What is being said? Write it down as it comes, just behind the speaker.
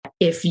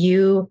if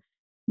you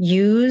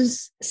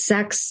use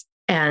sex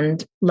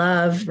and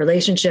love,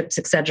 relationships,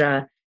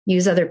 etc.,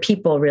 use other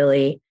people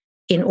really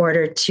in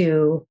order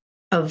to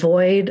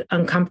avoid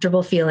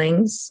uncomfortable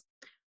feelings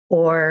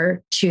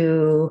or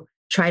to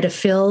try to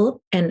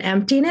fill an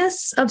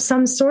emptiness of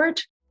some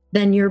sort,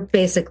 then you're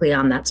basically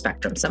on that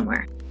spectrum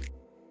somewhere.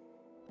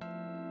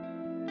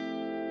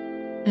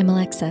 I'm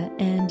Alexa,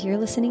 and you're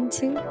listening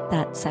to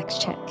That Sex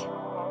Chick,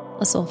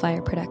 a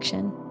Soulfire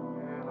production.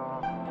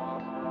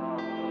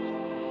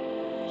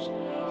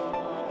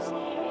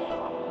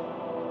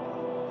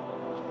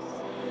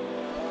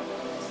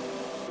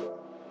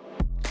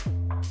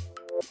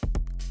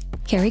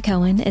 Carrie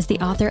Cohen is the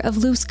author of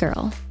Loose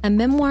Girl, a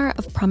memoir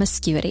of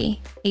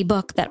promiscuity, a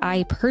book that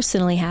I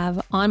personally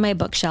have on my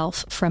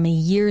bookshelf from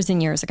years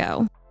and years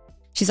ago.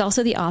 She's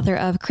also the author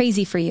of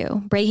Crazy for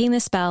You, Breaking the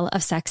Spell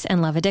of Sex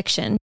and Love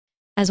Addiction,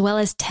 as well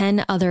as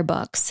 10 other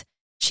books.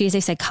 She is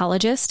a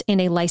psychologist and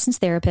a licensed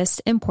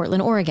therapist in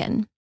Portland,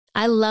 Oregon.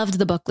 I loved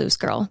the book Loose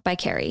Girl by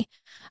Carrie.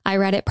 I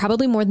read it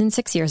probably more than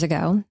 6 years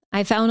ago.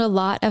 I found a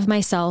lot of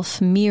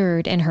myself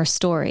mirrored in her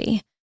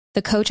story.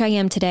 The coach I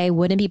am today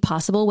wouldn't be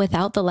possible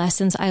without the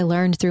lessons I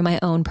learned through my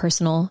own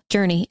personal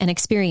journey and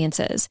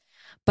experiences.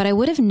 But I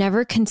would have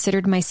never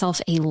considered myself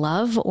a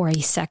love or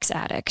a sex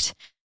addict.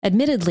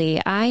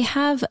 Admittedly, I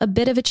have a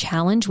bit of a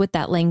challenge with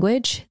that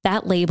language,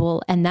 that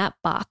label, and that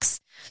box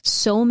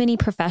so many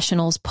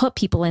professionals put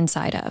people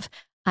inside of.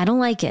 I don't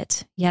like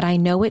it, yet I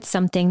know it's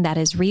something that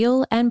is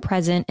real and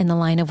present in the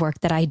line of work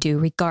that I do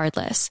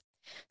regardless.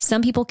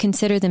 Some people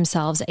consider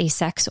themselves a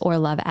sex or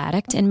love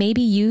addict and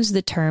maybe use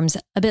the terms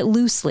a bit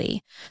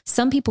loosely.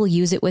 Some people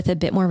use it with a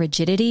bit more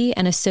rigidity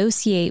and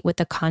associate with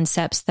the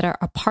concepts that are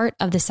a part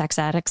of the Sex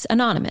Addicts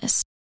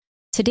Anonymous.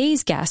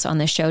 Today's guest on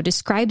the show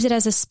describes it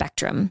as a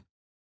spectrum.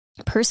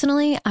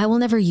 Personally, I will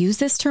never use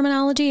this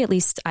terminology, at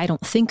least I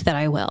don't think that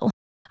I will.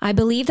 I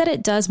believe that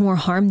it does more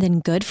harm than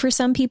good for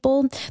some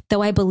people,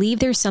 though I believe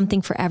there's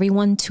something for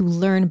everyone to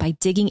learn by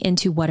digging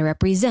into what it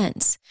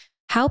represents.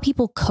 How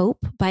people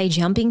cope by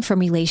jumping from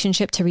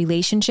relationship to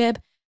relationship,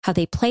 how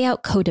they play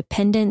out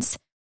codependence,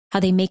 how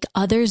they make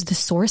others the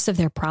source of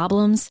their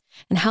problems,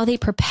 and how they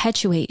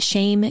perpetuate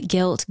shame,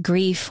 guilt,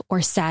 grief,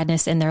 or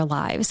sadness in their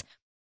lives.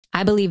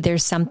 I believe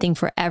there's something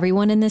for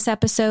everyone in this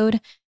episode.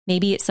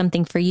 Maybe it's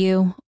something for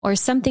you or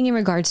something in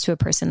regards to a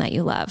person that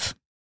you love.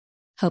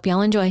 Hope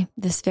y'all enjoy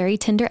this very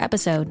tender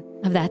episode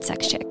of That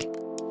Sex Chick.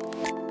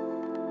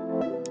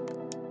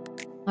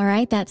 All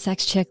right, That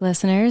Sex Chick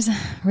listeners,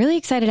 really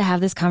excited to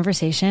have this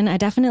conversation. I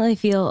definitely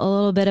feel a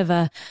little bit of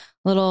a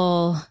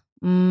little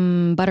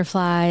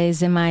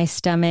butterflies in my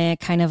stomach,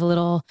 kind of a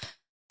little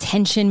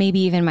tension, maybe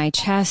even my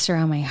chest or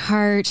on my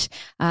heart,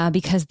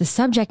 because the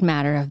subject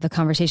matter of the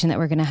conversation that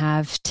we're going to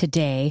have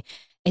today,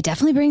 it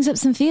definitely brings up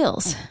some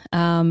feels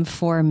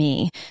for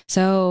me.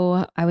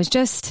 So I was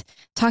just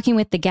talking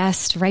with the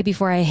guest right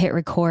before I hit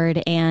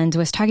record and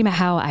was talking about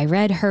how I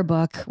read her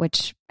book,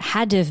 which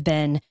had to have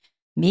been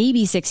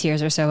maybe 6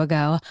 years or so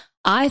ago.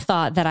 I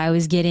thought that I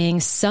was getting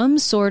some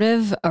sort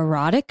of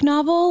erotic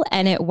novel,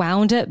 and it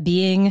wound up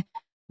being,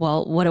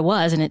 well, what it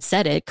was, and it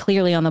said it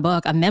clearly on the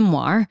book, a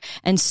memoir.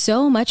 And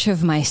so much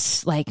of my,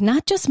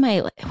 not just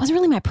it wasn't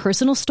really my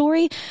personal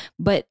story,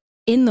 but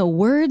in the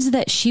words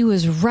that she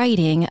was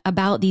writing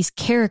about these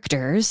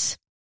characters,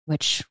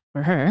 which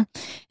were her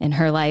and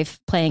her life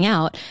playing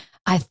out,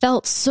 I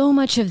felt so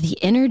much of the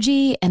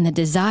energy and the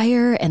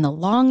desire and the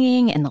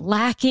longing and the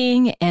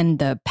lacking and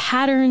the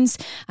patterns.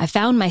 I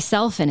found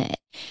myself in it.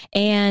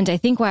 And I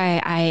think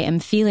why I am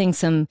feeling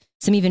some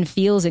even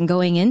feels and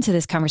going into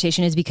this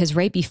conversation is because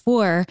right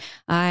before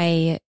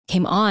I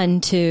came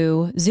on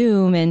to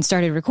Zoom and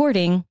started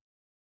recording,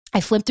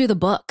 I flipped through the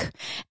book,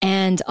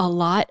 and a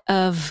lot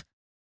of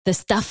the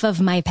stuff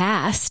of my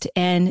past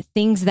and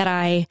things that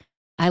I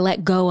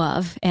let go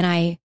of.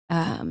 And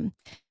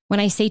when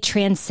I say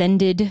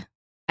transcended,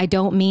 I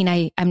don't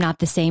mean I'm not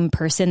the same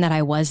person that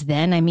I was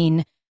then. I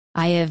mean,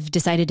 I have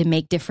decided to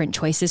make different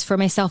choices for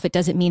myself. It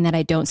doesn't mean that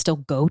I don't still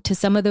go to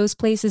some of those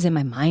places in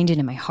my mind and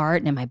in my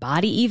heart and in my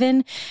body,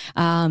 even,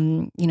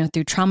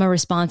 through trauma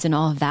response and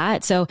all of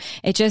that. So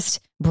it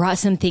just brought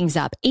some things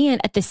up. And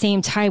at the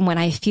same time, when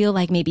I feel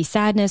like maybe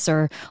sadness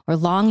or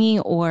longing,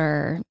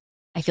 or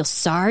I feel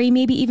sorry,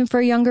 maybe even for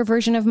a younger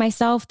version of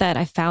myself that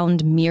I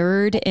found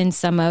mirrored in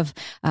some of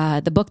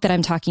the book that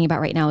I'm talking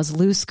about right now is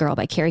Loose Girl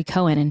by Carrie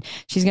Cohen. And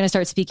she's going to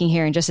start speaking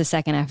here in just a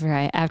second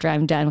after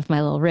I'm done with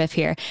my little riff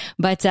here.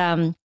 But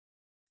I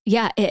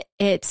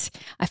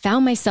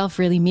found myself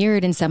really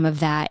mirrored in some of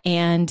that.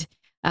 And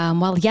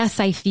while yes,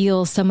 I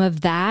feel some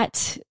of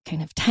that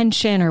kind of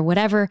tension or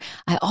whatever,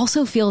 I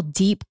also feel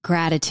deep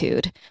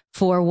gratitude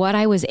for what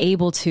I was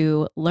able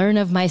to learn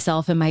of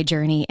myself in my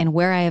journey and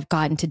where I have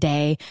gotten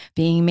today,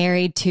 being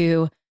married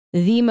to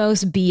the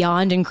most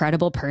beyond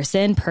incredible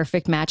person,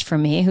 perfect match for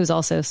me, who's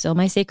also still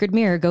my sacred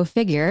mirror, go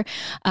figure,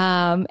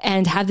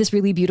 and have this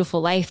really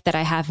beautiful life that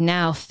I have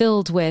now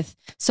filled with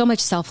so much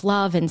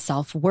self-love and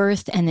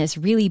self-worth and this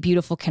really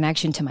beautiful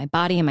connection to my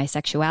body and my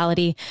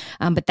sexuality.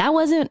 But that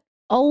wasn't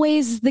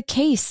always the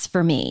case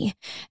for me.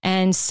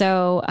 And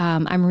so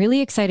I'm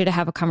really excited to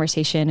have a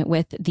conversation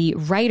with the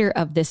writer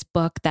of this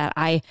book that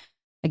I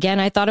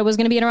thought it was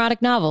going to be an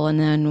erotic novel and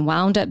then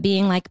wound up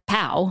being like,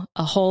 pow,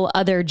 a whole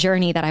other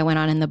journey that I went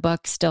on in the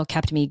book still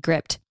kept me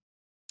gripped.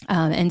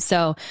 And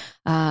so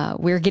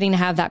we're getting to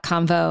have that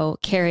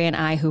convo, Carrie and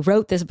I, who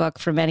wrote this book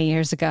for many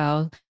years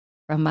ago,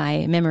 from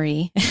my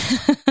memory.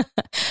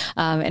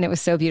 And it was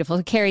so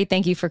beautiful. Carrie,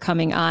 thank you for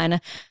coming on.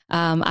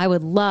 I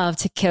would love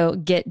to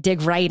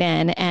dig right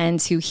in and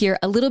to hear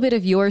a little bit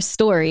of your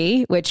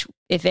story, which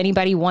if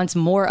anybody wants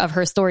more of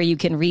her story, you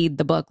can read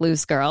the book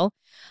Loose Girl.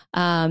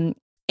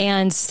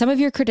 And some of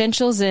your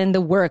credentials in the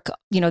work,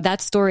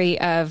 that story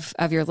of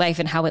your life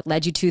and how it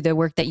led you to the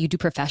work that you do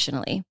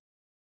professionally.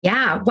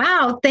 Yeah.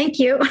 Wow. Thank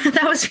you.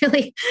 That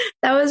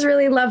was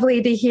really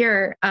lovely to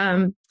hear.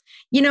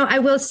 I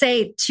will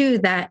say too,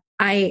 that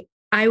I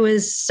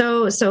was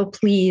so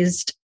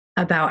pleased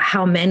about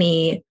how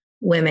many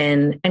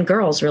women and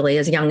girls, really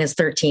as young as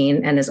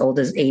 13 and as old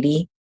as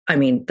 80. I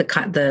mean,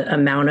 the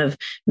amount of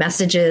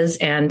messages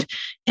and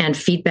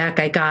feedback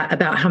I got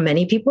about how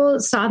many people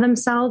saw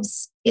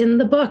themselves in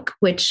the book,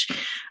 which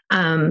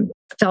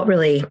felt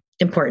really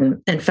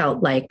important and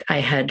felt like I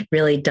had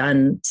really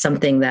done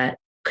something that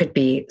could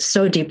be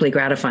so deeply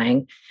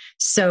gratifying.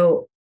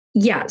 So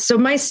yeah, so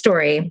my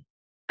story,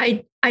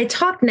 I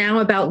talk now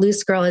about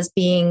Loose Girl as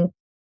being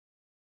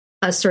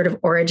a sort of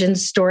origin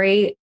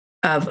story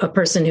of a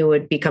person who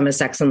would become a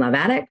sex and love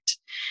addict.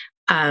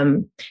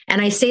 And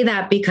I say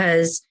that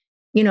because,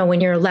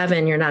 when you're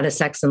 11, you're not a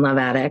sex and love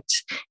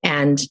addict.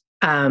 And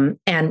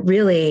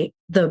really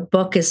the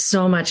book is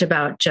so much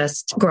about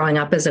just growing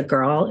up as a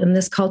girl in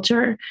this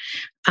culture,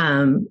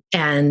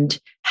 and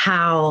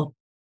how,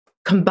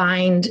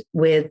 combined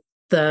with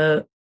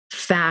the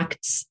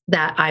facts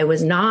that I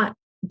was not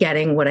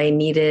getting what I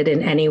needed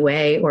in any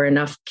way or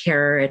enough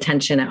care or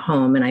attention at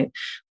home. And I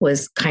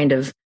was kind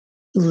of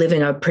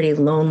living a pretty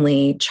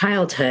lonely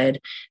childhood,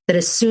 that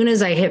as soon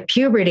as I hit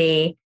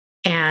puberty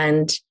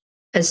and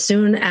as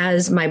soon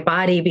as my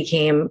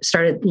body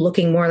started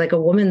looking more like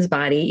a woman's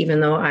body, even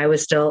though I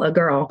was still a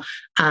girl,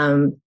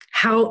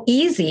 how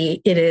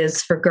easy it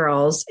is for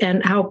girls,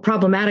 and how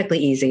problematically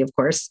easy, of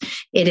course,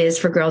 it is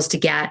for girls to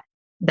get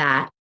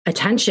that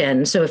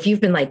attention. So if you've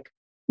been like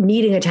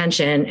needing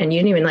attention and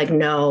you didn't even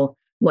know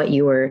what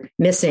you were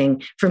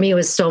missing, for me, it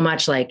was so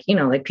much like,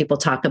 like people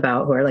talk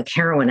about who are like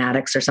heroin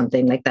addicts or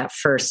something, like that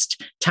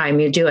first time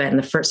you do it. And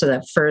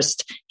that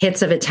first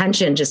hits of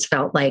attention just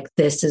felt like,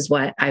 this is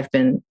what I've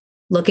been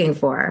looking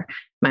for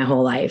my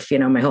whole life,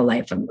 my whole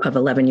life of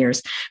 11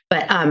 years.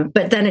 But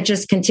then it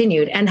just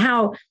continued, and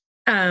how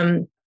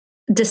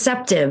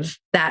deceptive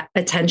that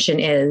attention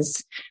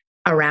is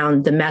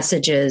around the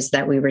messages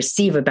that we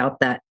receive about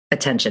that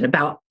attention,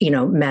 about,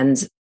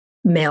 men's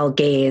male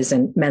gaze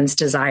and men's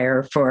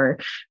desire for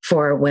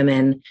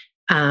women,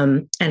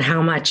 and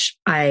how much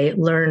I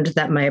learned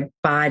that my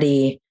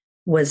body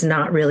was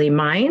not really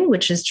mine,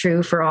 which is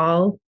true for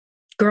all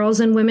girls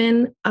and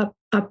women up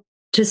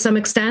to some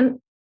extent.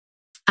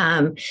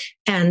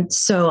 And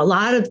so a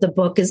lot of the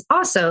book is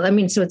also,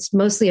 so it's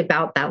mostly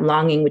about that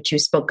longing, which you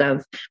spoke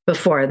of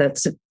before.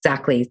 That's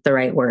exactly the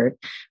right word.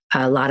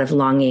 A lot of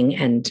longing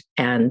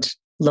and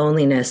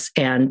loneliness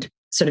and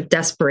sort of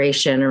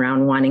desperation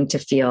around wanting to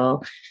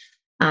feel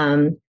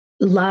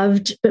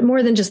loved, but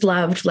more than just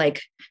loved,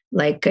 like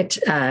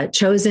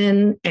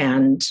chosen,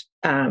 and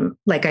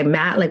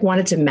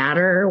wanted to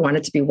matter,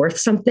 wanted to be worth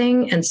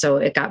something. And so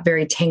it got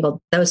very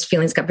tangled. Those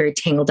feelings got very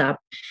tangled up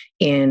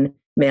in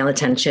male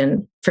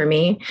attention for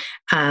me,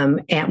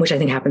 and which I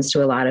think happens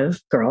to a lot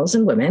of girls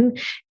and women.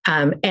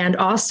 And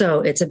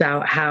also it's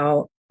about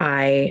how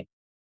I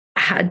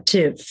had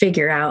to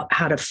figure out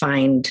how to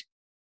find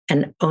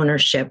an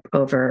ownership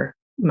over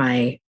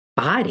my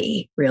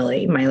body,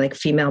 really, my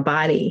female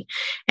body.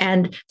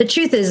 And the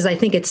truth is I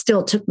think it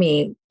still took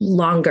me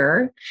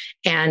longer.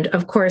 And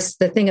of course,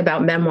 the thing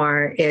about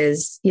memoir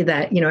is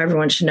that,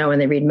 everyone should know when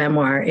they read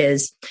memoir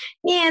is,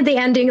 the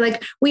ending,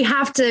 we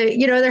have to,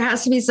 there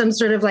has to be some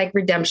sort of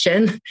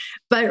redemption,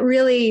 but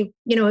really,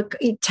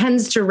 it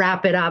tends to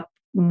wrap it up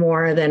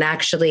more than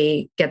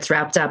actually gets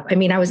wrapped up.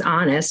 I was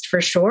honest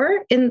for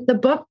sure in the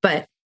book,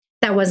 but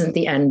that wasn't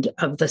the end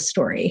of the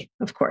story,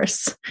 of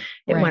course.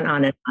 It went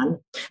on and on.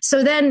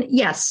 So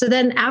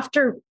then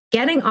after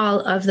getting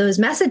all of those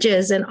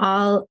messages and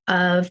all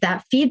of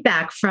that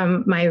feedback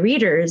from my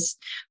readers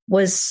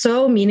was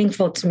so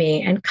meaningful to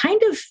me, and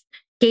kind of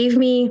gave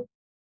me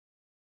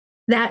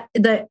that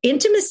the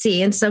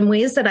intimacy in some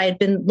ways that I had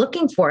been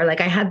looking for.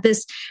 I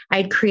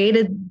had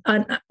created,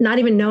 not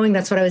even knowing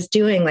that's what I was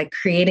doing,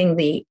 creating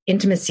the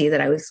intimacy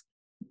that I was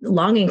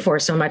longing for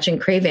so much and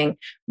craving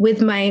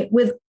with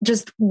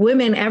just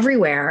women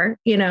everywhere,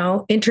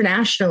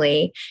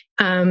 internationally,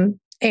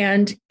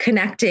 and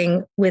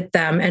connecting with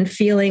them and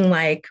feeling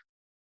like,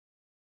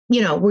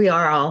 we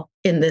are all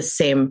in this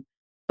same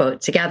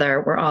boat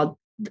together. We're all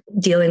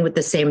dealing with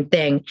the same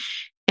thing.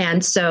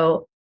 And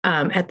so,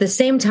 at the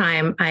same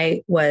time,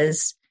 I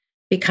was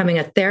becoming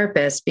a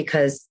therapist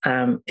because,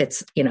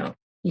 it's,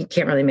 you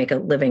can't really make a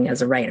living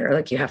as a writer.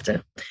 Like you have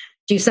to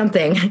do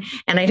something.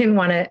 And I didn't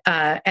want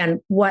to, and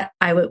what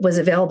was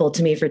available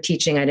to me for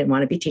teaching, I didn't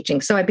want to be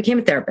teaching. So I became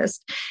a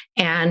therapist.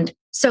 And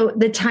so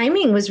the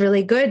timing was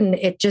really good. And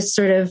it just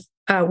sort of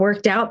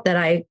worked out that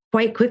I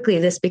quite quickly,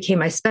 this became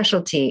my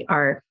specialty,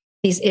 are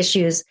these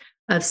issues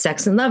of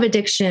sex and love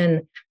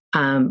addiction,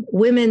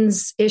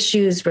 women's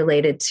issues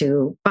related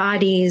to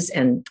bodies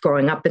and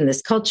growing up in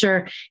this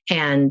culture,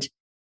 and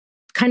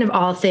kind of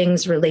all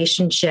things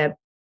relationships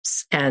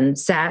and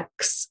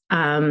sex,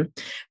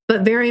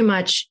 but very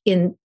much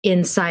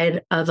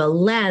inside of a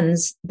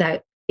lens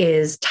that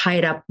is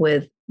tied up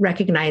with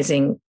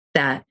recognizing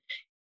that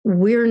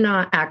we're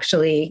not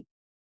actually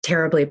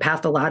terribly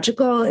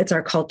pathological. It's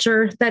our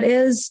culture that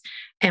is,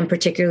 and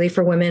particularly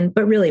for women,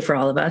 but really for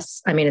all of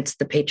us. I mean, it's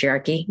the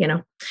patriarchy, you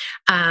know?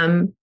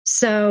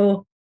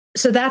 So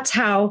that's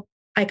how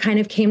I kind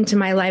of came to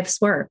my life's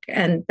work.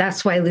 And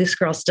that's why Loose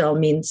Girl still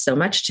means so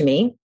much to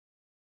me.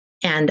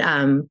 And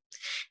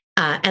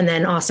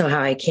then also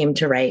how I came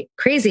to write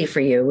Crazy for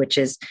You, which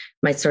is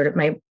my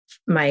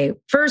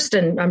first,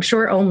 and I'm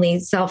sure only,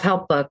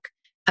 self-help book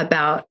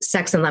about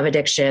sex and love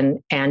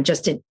addiction, and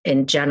just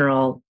in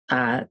general,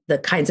 the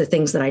kinds of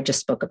things that I just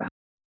spoke about.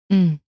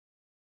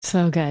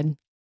 So good.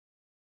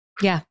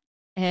 Yeah.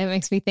 It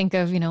makes me think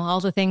of, all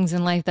the things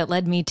in life that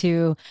led me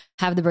to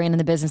have the brand and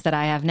the business that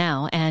I have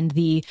now. And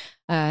the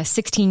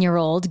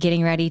 16-year-old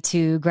getting ready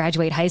to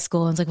graduate high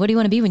school. And it's like, what do you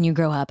want to be when you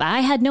grow up? I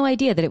had no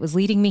idea that it was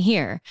leading me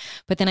here.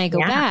 But then I go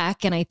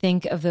back and I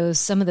think of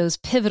some of those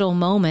pivotal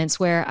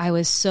moments where I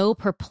was so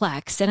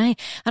perplexed. And I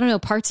don't know,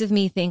 parts of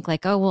me think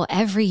like, oh, well,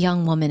 every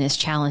young woman is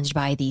challenged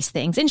by these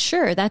things. And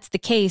sure, that's the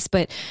case,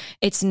 but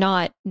it's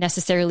not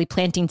necessarily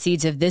planting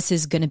seeds of this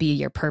is going to be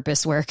your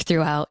purpose work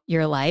throughout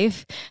your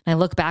life. And I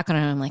look back on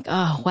it and I'm like,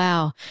 oh,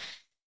 wow,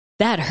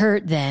 that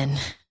hurt then.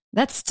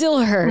 That still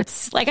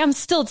hurts. Like I'm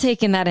still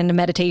taking that into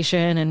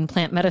meditation and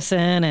plant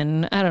medicine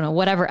and I don't know,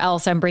 whatever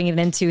else I'm bringing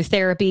into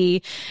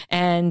therapy.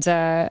 And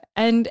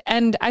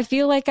I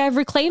feel like I've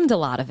reclaimed a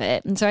lot of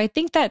it. And so I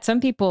think that some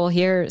people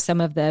hear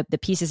some of the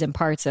pieces and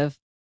parts of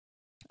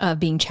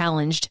being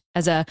challenged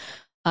as a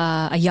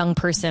young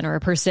person or a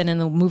person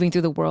moving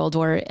through the world,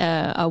 or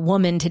a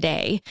woman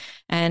today.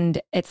 And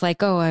it's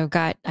like, oh, I've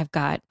got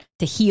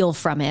to heal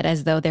from it,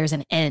 as though there's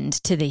an end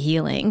to the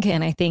healing.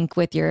 And I think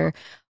with your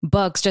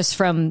books, just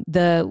from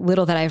the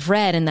little that I've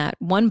read, and that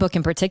one book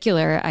in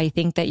particular, I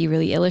think that you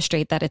really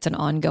illustrate that it's an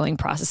ongoing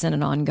process and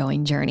an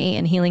ongoing journey,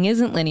 and healing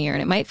isn't linear.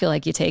 And it might feel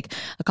like you take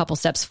a couple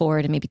steps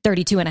forward and maybe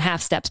 32 and a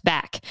half steps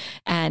back,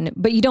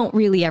 but you don't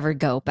really ever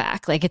go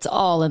back. Like it's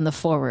all in the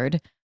forward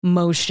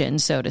motion,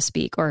 so to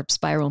speak, or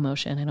spiral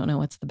motion. I don't know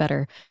what's the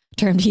better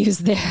term to use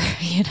there,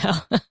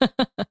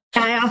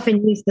 I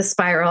often use the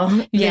spiral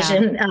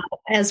vision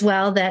as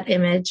well, that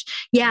image.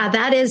 Yeah,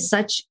 that is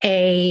such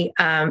a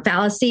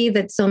fallacy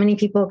that so many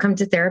people come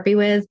to therapy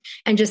with,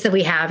 and just that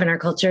we have in our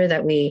culture,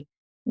 that we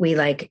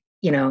like,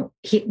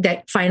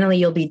 that finally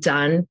you'll be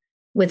done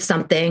with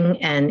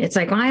something. And it's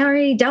like, well, I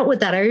already dealt with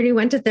that. I already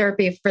went to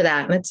therapy for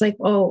that. And it's like,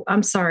 oh,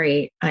 I'm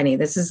sorry, honey,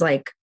 this is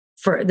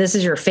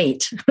your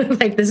fate.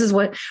 Like this is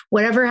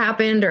whatever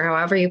happened, or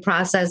however you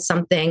process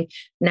something,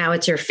 now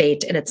it's your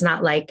fate. And it's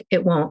not like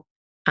it won't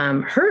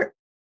hurt.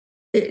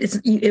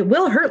 It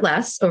will hurt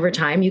less over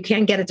time. You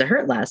can get it to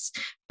hurt less,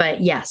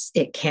 but yes,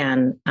 it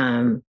can.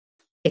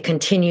 It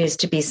continues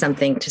to be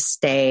something to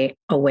stay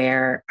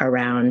aware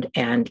around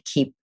and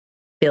keep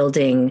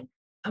building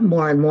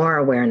more and more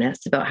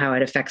awareness about how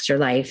it affects your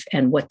life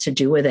and what to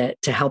do with it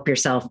to help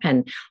yourself.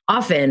 And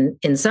often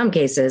in some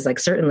cases, like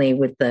certainly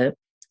with the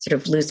sort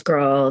of loose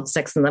girl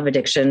sex and love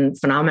addiction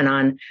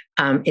phenomenon,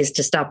 is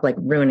to stop like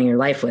ruining your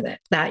life with it.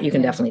 That you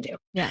can definitely do.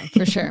 Yeah,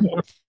 for sure.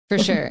 For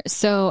sure.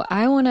 So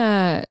I want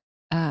to,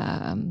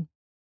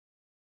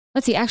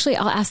 let's see, actually,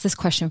 I'll ask this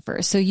question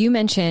first. So you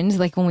mentioned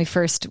like when we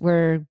first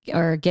were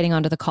getting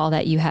onto the call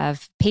that you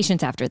have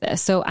patients after this.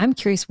 So I'm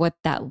curious what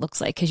that looks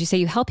like, because you say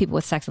you help people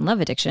with sex and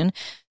love addiction.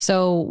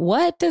 So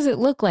what does it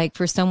look like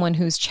for someone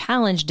who's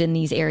challenged in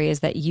these areas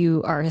that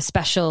you are a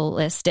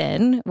specialist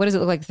in? What does it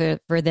look like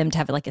for them to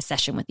have like a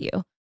session with you?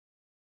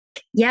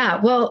 Yeah,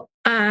 well,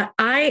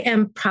 I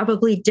am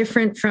probably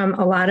different from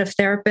a lot of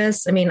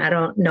therapists. I mean, I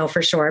don't know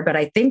for sure, but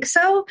I think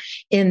so,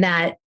 in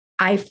that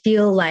I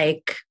feel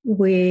like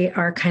we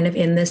are kind of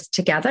in this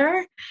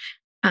together.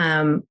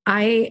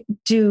 I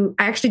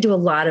actually do a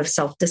lot of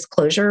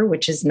self-disclosure,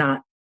 which is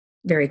not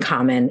very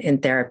common in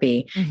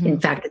therapy. Mm-hmm. In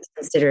fact, it's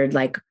considered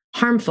like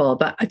harmful.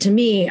 But to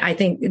me, I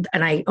think,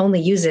 and I only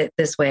use it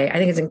this way, I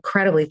think it's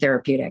incredibly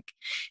therapeutic,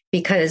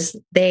 because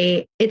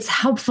it's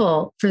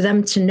helpful for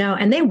them to know,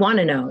 and they want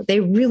to know, they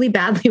really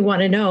badly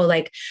want to know,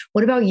 like,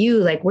 what about you?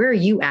 Like, where are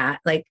you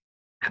at? Like,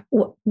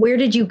 where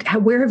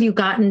have you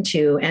gotten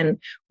to, and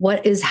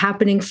what is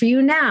happening for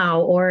you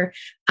now? Or,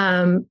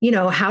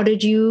 how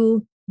did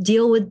you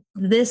deal with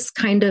this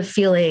kind of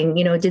feeling?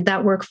 Did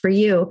that work for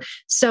you?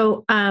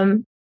 So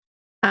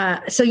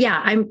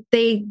yeah,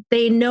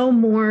 they know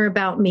more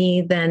about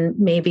me than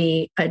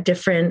maybe a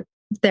different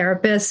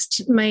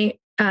therapist might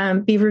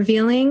be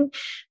revealing.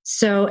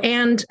 So,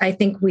 and I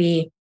think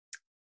we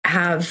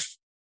have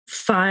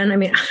fun. I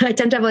mean, I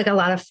tend to have like a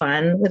lot of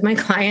fun with my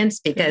clients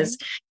because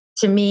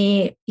to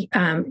me,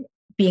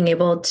 being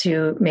able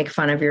to make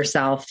fun of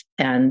yourself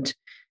and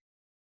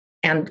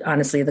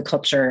honestly, the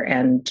culture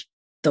and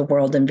the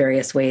world in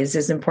various ways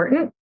is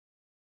important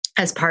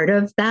as part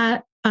of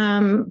that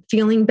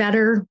feeling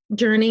better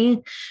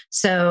journey.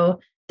 So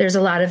there's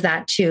a lot of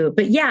that too.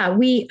 But yeah,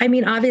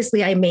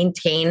 obviously I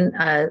maintain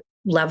a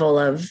level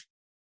of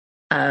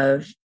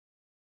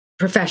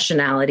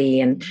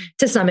professionality and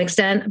to some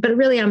extent, but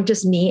really I'm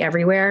just me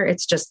everywhere.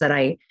 It's just that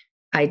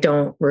I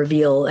don't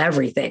reveal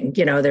everything.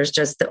 There's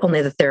just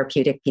only the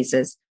therapeutic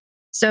pieces.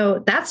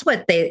 So that's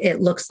what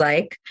it looks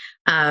like.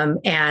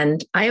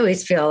 And I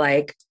always feel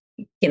like,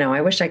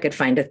 I wish I could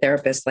find a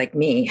therapist like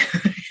me.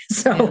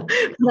 So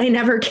I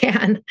never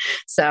can.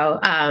 So,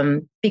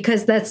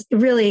 because that's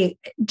really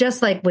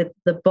just like with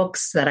the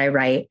books that I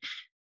write,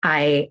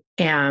 I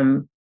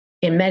am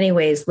in many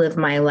ways live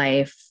my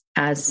life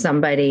as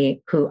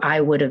somebody who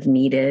I would have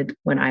needed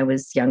when I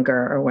was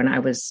younger or when I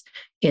was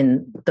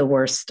in the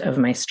worst of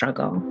my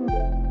struggle.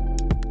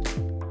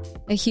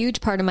 A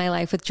huge part of my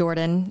life with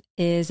Jordan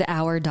is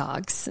our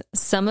dogs.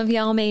 Some of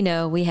y'all may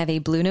know we have a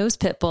blue-nosed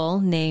pit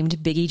bull named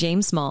Biggie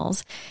James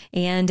Smalls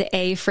and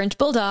a French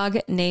bulldog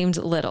named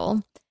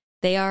Little.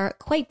 They are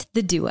quite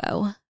the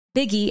duo.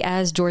 Biggie,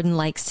 as Jordan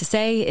likes to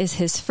say, is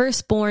his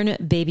firstborn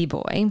baby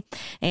boy.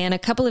 And a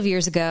couple of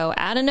years ago,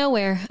 out of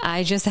nowhere,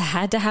 I just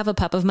had to have a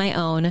pup of my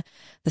own.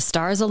 The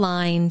stars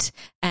aligned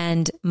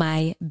and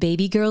my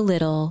baby girl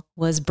Little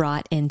was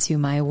brought into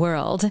my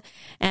world.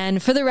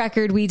 And for the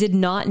record, we did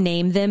not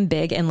name them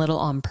Big and Little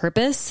on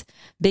purpose.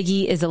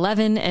 Biggie is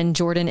 11 and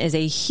Jordan is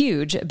a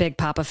huge Big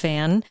Papa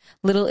fan.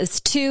 Little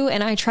is 2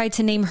 and I tried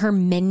to name her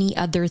many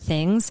other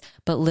things,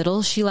 but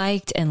Little she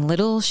liked and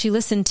Little she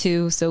listened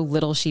to, so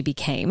Little she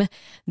became.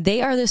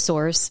 They are the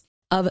source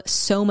of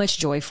so much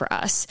joy for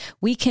us.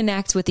 We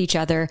connect with each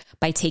other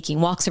by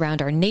taking walks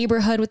around our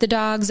neighborhood with the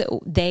dogs.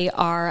 They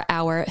are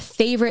our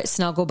favorite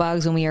snuggle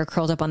bugs when we are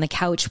curled up on the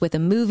couch with a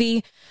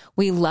movie.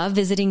 We love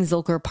visiting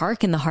Zilker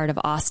Park in the heart of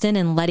Austin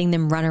and letting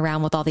them run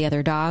around with all the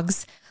other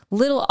dogs.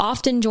 Little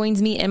often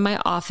joins me in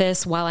my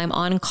office while I'm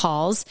on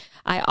calls.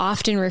 I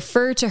often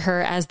refer to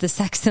her as the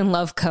Sex and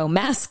Love Co.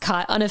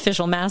 mascot,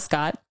 unofficial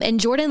mascot. And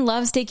Jordan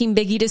loves taking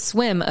Biggie to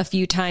swim a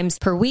few times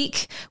per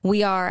week.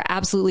 We are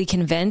absolutely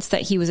convinced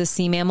that he was a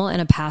sea mammal in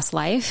a past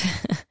life.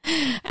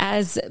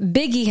 As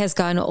Biggie has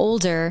gotten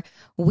older,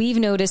 we've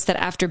noticed that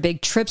after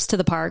big trips to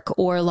the park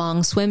or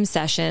long swim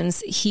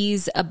sessions,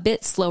 he's a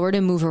bit slower to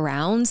move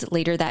around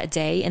later that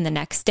day and the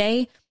next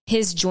day.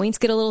 His joints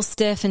get a little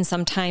stiff and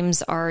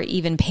sometimes are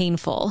even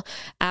painful.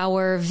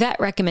 Our vet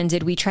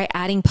recommended we try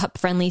adding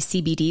pup-friendly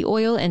CBD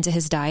oil into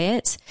his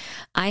diet.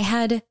 I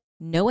had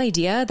no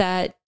idea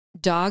that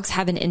dogs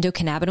have an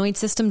endocannabinoid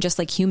system just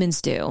like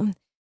humans do.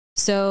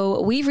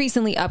 So we've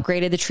recently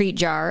upgraded the treat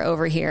jar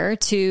over here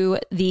to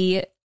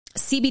the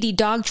CBD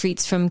dog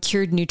treats from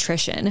Cured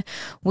Nutrition.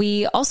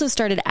 We also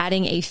started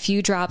adding a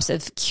few drops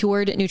of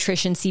Cured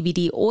Nutrition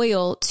CBD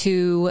oil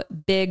to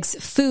Big's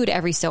food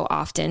every so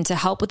often to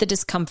help with the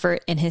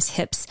discomfort in his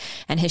hips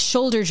and his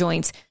shoulder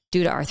joints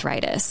due to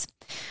arthritis.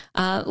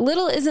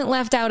 Little isn't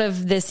left out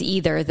of this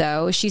either,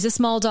 though. She's a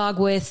small dog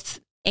with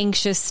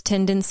anxious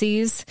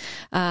tendencies,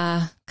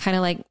 kind of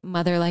like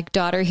mother, like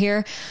daughter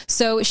here.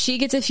 So she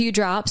gets a few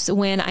drops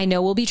when I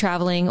know we'll be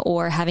traveling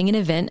or having an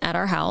event at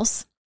our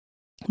house.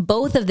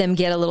 Both of them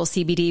get a little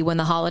CBD when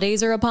the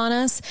holidays are upon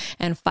us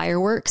and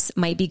fireworks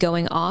might be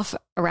going off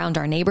around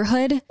our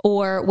neighborhood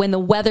or when the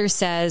weather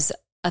says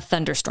a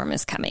thunderstorm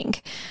is coming.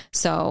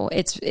 So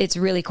it's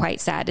really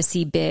quite sad to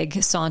see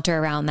Big saunter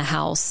around the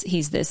house.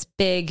 He's this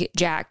big,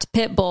 jacked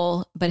pit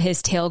bull, but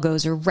his tail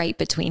goes right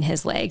between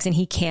his legs and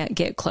he can't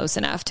get close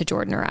enough to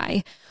Jordan or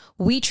I.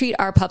 We treat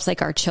our pups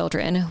like our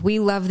children. We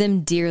love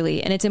them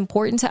dearly, and it's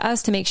important to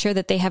us to make sure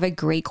that they have a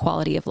great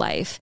quality of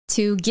life.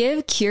 To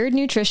give Cured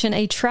Nutrition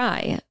a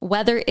try,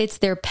 whether it's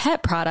their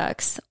pet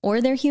products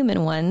or their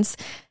human ones,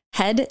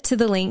 head to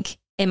the link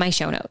in my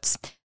show notes.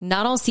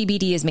 Not all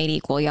CBD is made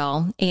equal,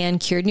 y'all, and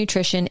Cured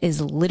Nutrition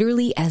is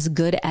literally as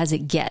good as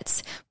it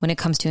gets when it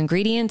comes to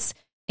ingredients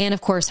and,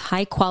 of course,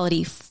 high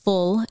quality,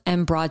 full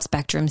and broad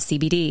spectrum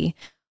CBD.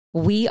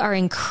 We are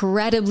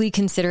incredibly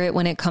considerate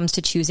when it comes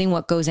to choosing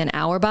what goes in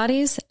our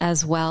bodies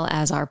as well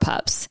as our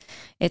pups.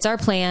 It's our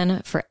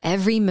plan for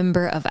every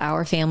member of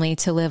our family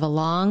to live a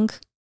long,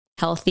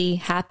 healthy,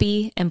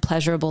 happy, and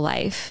pleasurable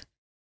life.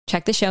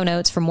 Check the show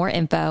notes for more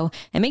info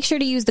and make sure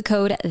to use the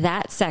code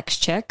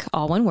ThatSexChick,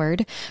 all one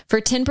word, for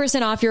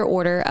 10% off your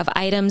order of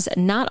items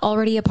not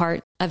already a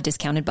part of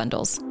discounted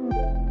bundles.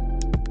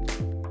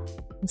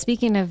 And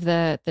speaking of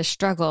the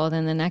struggle,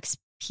 then the next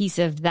piece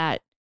of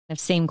that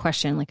same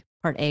question, like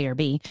part A or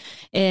B,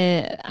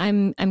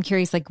 I'm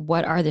curious, like,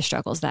 what are the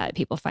struggles that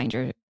people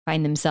find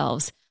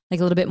themselves, like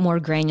a little bit more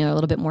granular, a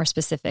little bit more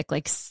specific,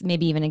 like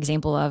maybe even an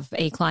example of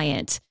a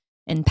client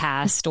in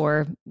past,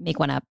 or make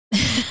one up.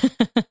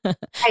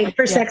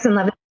 For Sex and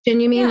Love,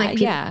 you mean?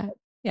 Yeah.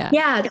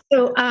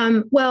 So,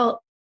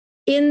 well,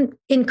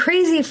 in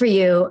Crazy for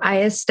You,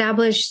 I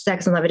established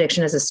sex and love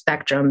addiction as a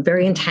spectrum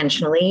very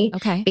intentionally.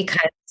 Okay.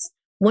 Because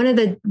one of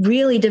the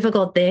really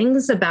difficult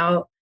things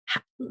about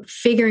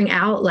figuring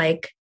out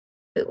like,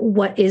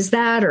 what is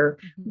that? Or,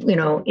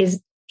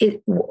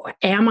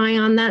 am I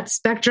on that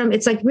spectrum?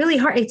 It's like really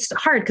hard. It's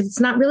hard because it's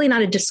not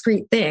a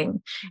discrete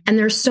thing. And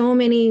there's so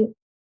many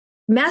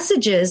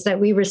messages that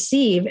we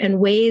receive and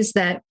ways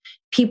that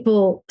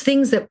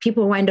things that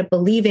people wind up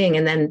believing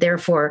and then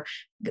therefore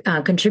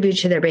contribute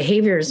to their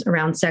behaviors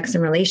around sex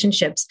and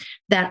relationships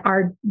that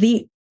are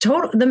the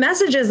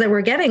messages that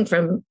we're getting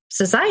from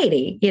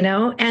society,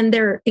 and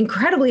they're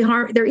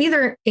they're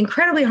either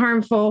incredibly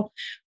harmful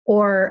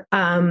or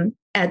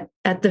at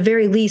the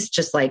very least,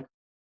 just like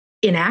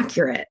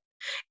inaccurate.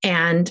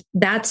 And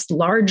that's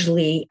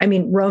largely,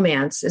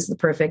 romance is the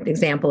perfect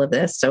example of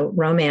this. So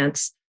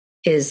romance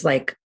is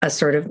like a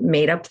sort of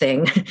made up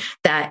thing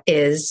that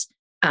is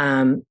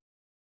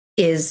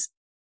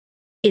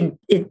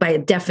by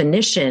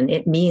definition,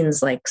 it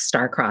means like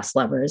star-crossed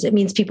lovers. It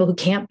means people who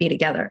can't be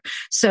together.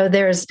 So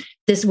there's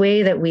this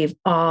way that we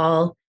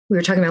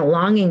were talking about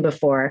longing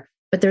before,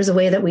 but there's a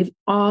way that we've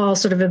all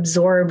sort of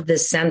absorbed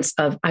this sense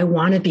of, I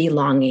want to be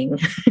longing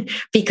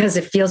because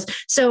it feels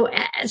so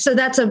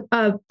that's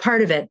a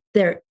part of it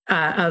there,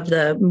 of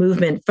the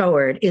movement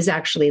forward is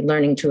actually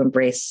learning to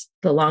embrace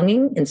the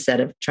longing instead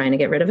of trying to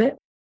get rid of it.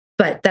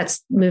 But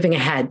that's moving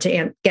ahead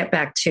to get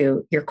back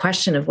to your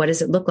question of what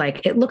does it look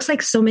like? It looks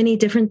like so many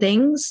different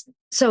things.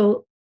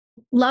 So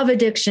love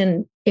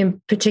addiction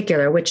in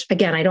particular, which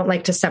again, I don't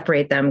like to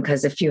separate them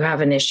because if you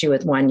have an issue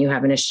with one, you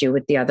have an issue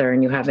with the other,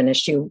 and you have an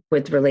issue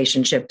with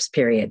relationships,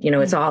 period.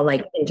 It's all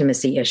like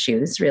intimacy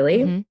issues, really.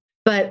 Mm-hmm.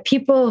 But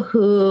people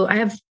who I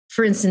have,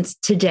 for instance,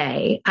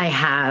 today, I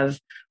have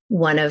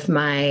one of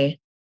my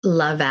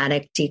love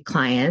addicty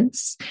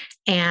clients,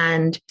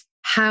 and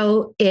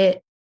how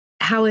it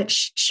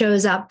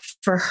shows up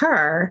for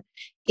her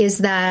is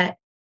that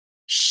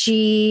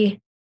she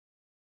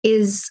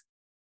is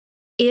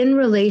in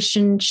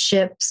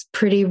relationships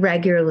pretty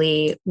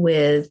regularly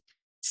with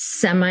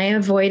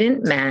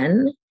semi-avoidant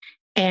men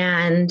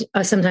and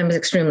sometimes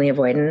extremely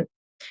avoidant.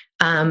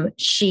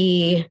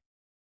 She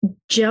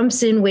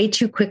jumps in way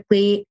too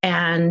quickly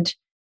and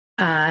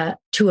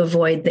to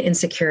avoid the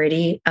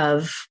insecurity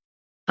of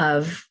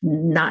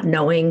not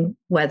knowing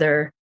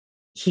whether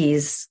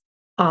he's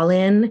all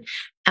in.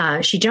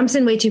 She jumps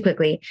in way too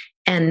quickly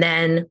and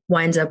then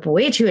winds up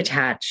way too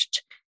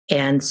attached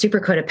and super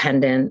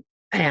codependent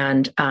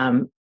and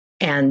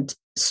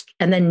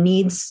then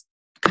needs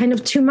kind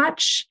of too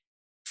much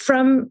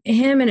from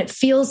him. And it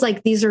feels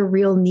like these are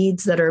real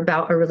needs that are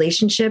about a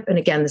relationship. And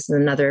again, this is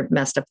another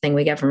messed up thing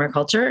we get from our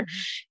culture.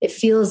 It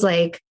feels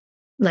like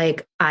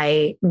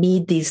I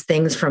need these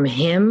things from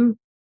him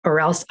or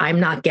else I'm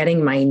not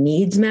getting my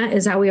needs met,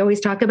 is how we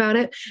always talk about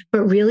it.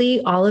 But really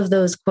all of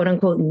those quote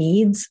unquote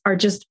needs are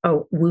just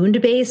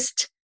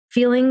wound-based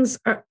feelings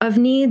of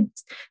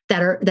needs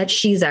that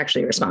she's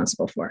actually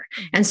responsible for.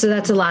 And so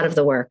that's a lot of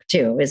the work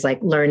too, is like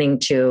learning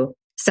to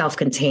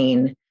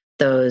self-contain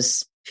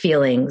those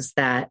feelings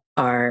that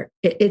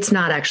it's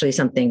not actually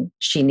something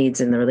she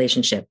needs in the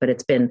relationship, but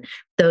it's been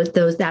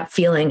that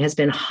feeling has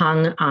been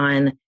hung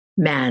on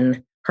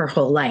men her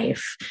whole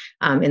life,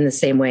 in the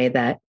same way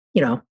that,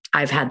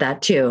 I've had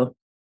that too.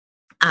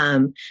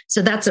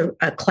 So that's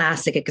a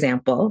classic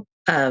example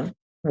of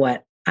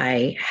what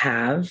I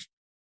have.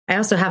 I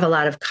also have a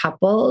lot of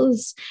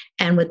couples,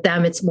 and with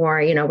them, it's more,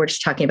 we're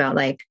just talking about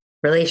like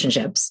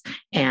relationships.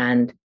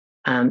 And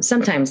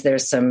sometimes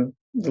there's some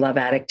love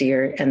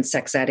addicty and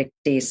sex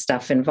addicty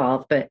stuff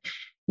involved, but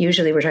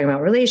usually we're talking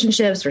about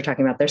relationships. We're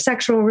talking about their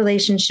sexual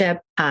relationship,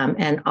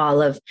 and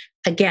all of,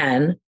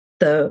 again,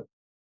 the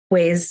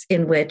ways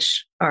in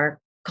which our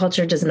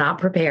culture does not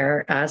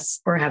prepare us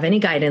or have any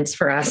guidance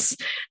for us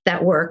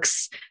that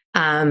works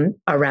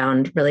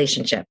around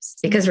relationships,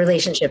 because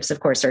relationships, of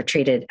course, are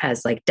treated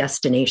as like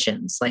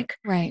destinations. Like,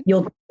 right.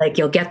 You'll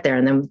get there,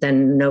 and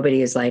then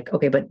nobody is like,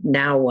 okay, but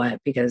now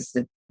what? Because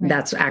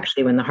that's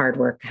actually when the hard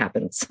work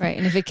happens. Right.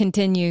 And if it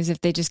continues,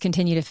 if they just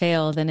continue to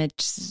fail, then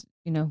it's,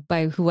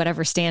 by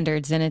whatever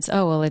standards, then it's,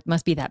 oh, well, it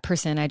must be that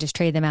person. I just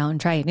trade them out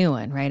and try a new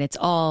one, right? It's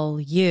all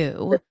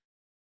you.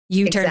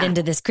 You exactly. Turned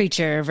into this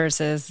creature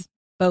versus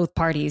both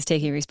parties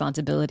taking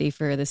responsibility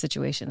for the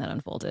situation that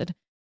unfolded.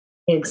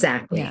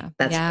 Exactly. Yeah.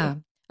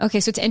 Cool. Okay.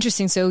 So it's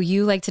interesting. So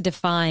you like to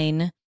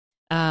define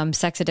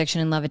sex addiction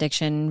and love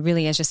addiction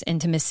really as just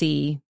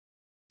intimacy.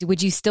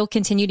 Would you still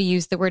continue to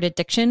use the word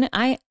addiction?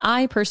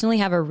 I personally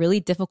have a really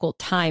difficult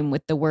time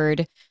with the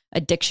word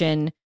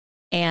addiction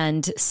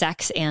and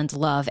sex and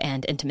love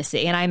and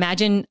intimacy. And I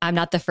imagine I'm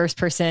not the first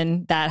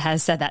person that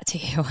has said that to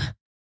you.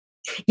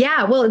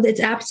 Yeah, well,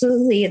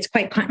 it's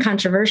quite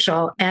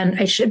controversial, and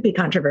it should be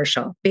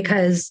controversial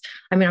because,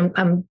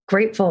 I'm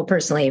grateful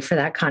personally for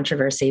that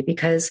controversy,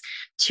 because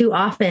too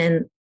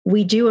often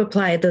we do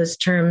apply those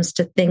terms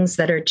to things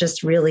that are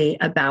just really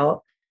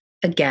about,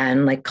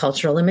 again, like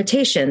cultural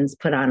limitations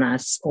put on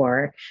us,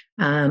 or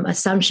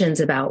assumptions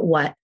about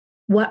what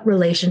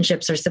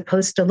relationships are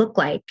supposed to look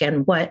like,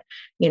 and what,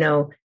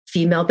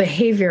 female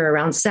behavior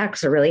around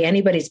sex, or really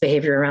anybody's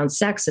behavior around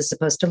sex, is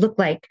supposed to look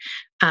like.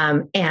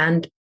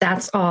 And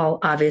that's all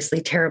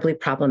obviously terribly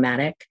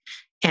problematic.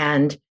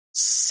 And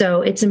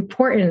so it's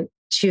important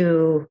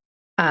to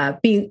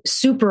be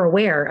super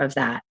aware of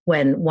that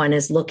when one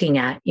is looking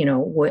at,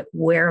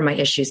 where are my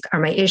issues? Are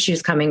my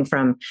issues coming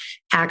from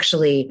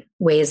actually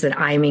ways that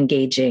I'm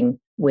engaging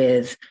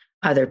with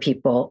other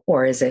people,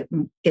 or is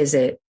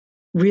it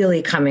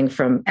really coming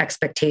from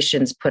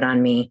expectations put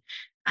on me,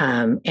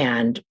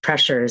 and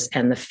pressures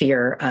and the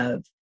fear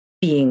of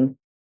being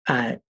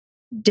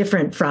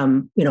different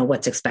from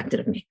what's expected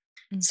of me?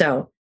 Mm-hmm.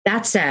 So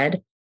that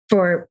said,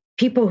 for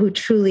people who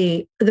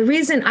truly, I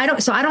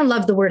don't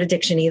love the word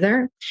addiction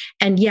either.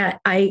 And yet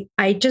I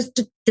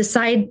just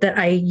decide that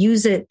I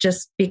use it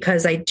just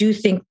because I do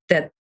think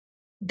that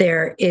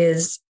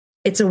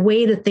it's a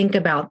way to think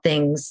about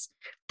things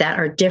that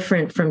are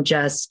different from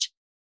just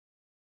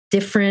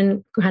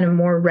different kind of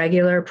more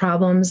regular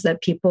problems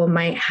that people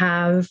might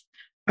have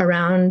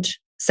around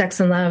sex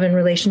and love and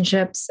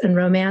relationships and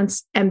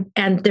romance. And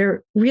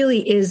there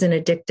really is an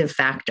addictive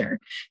factor.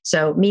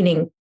 So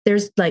meaning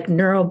there's like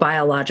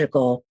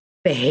neurobiological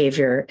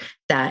behavior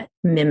that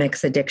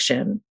mimics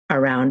addiction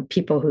around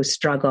people who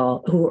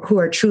struggle, who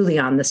are truly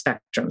on the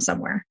spectrum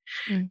somewhere.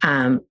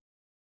 Mm.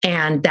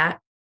 And that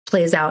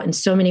plays out in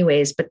so many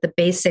ways, but the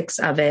basics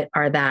of it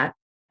are that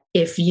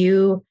if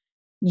you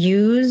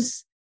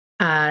use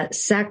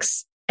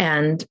sex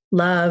and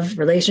love,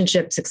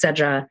 relationships,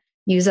 etc.,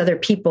 use other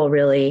people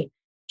really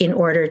in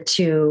order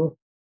to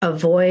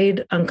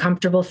avoid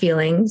uncomfortable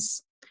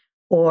feelings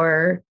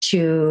or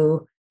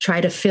to try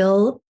to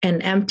fill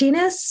an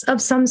emptiness of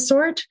some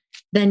sort,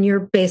 then you're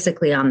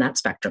basically on that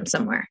spectrum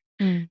somewhere.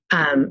 Mm.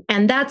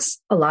 And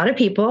that's a lot of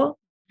people.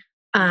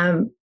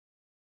 The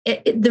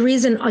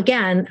reason,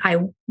 again, I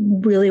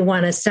really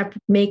want to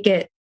make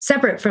it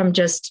separate from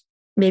just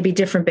maybe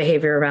different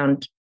behavior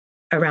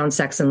around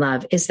sex and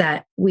love is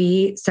that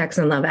we sex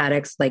and love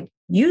addicts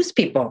use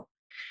people.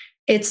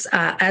 It's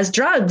as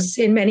drugs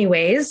in many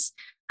ways.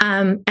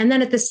 And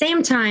then at the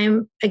same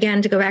time,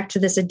 again, to go back to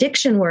this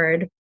addiction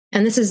word,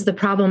 and this is the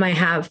problem I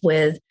have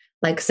with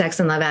Sex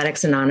and Love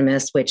Addicts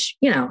Anonymous, which,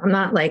 I'm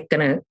not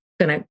gonna,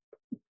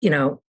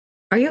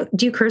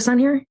 do you curse on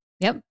here?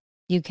 Yep.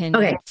 You can.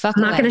 Okay. Fuck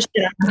I'm away. not going to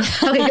shit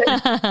on. Okay,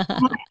 good.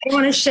 I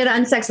want to shit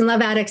on Sex and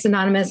Love Addicts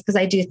Anonymous because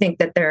I do think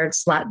that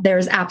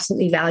there's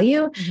absolutely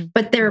value, mm-hmm.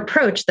 but their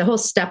approach, the whole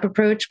STEP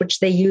approach, which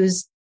they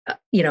use,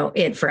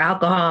 it for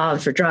alcohol,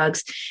 for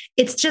drugs,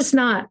 it's just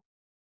not,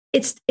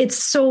 it's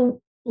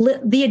so,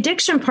 the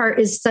addiction part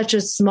is such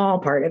a small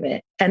part of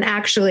it. And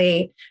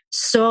actually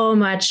so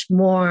much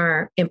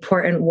more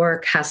important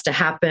work has to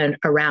happen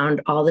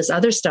around all this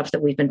other stuff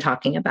that we've been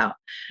talking about,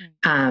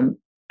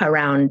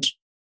 around,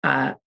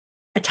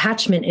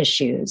 attachment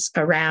issues,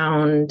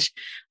 around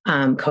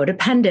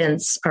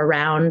codependence,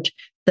 around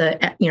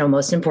the,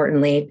 most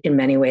importantly, in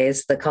many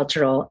ways, the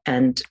cultural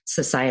and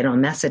societal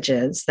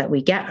messages that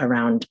we get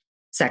around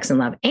sex and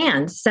love.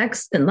 And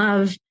sex and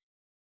love,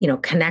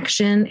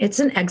 connection, it's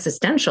an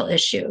existential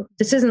issue.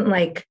 This isn't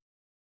like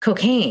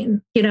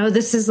cocaine,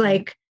 this is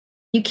like,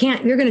 you're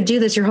going to do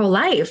this your whole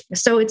life.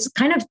 So it's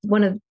kind of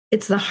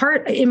it's the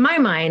heart, in my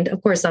mind,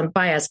 of course, I'm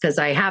biased because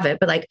I have it,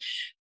 but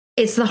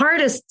it's the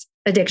hardest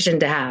addiction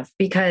to have,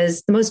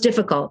 because the most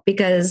difficult,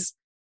 because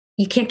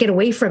you can't get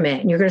away from it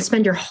and you're going to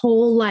spend your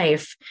whole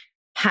life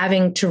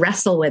having to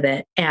wrestle with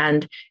it.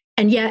 And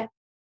yet,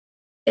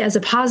 as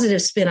a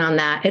positive spin on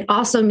that, it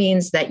also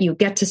means that you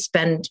get to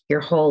spend your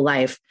whole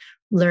life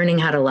learning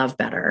how to love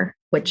better,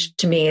 which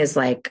to me is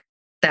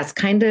that's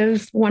kind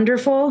of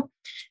wonderful.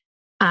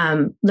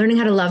 Learning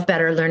how to love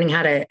better, learning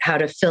how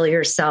to fill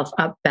yourself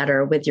up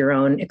better with your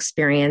own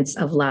experience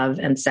of love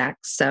and sex.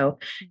 So,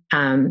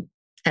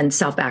 and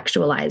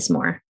self-actualize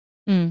more.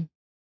 Mm.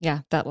 Yeah,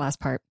 that last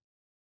part.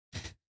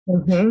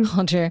 Mm-hmm.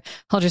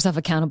 Hold yourself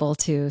accountable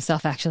to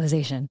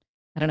self-actualization.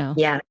 I don't know.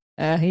 Yeah.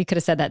 He could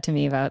have said that to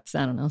me about,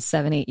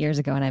 7-8 years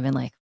ago. And I've been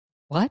like,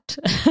 what?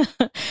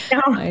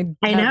 No,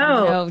 I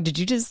know. Did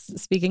you just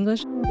speak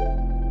English?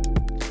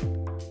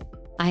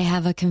 I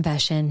have a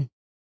confession.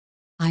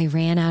 I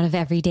ran out of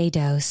everyday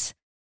dose.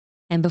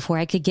 And before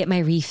I could get my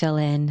refill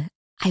in,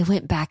 I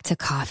went back to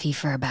coffee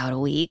for about a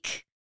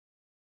week.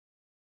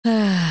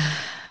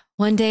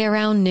 One day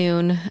around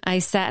noon, I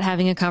sat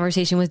having a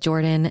conversation with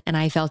Jordan and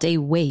I felt a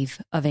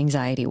wave of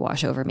anxiety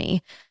wash over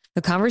me.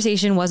 The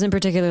conversation wasn't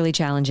particularly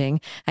challenging.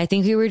 I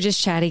think we were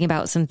just chatting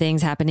about some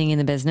things happening in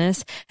the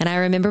business. And I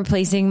remember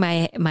placing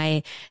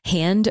my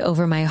hand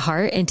over my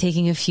heart and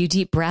taking a few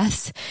deep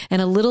breaths and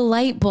a little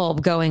light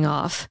bulb going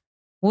off.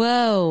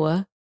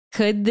 Whoa,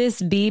 could this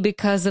be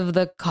because of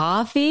the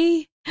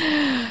coffee?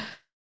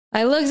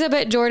 I looked up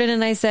at Jordan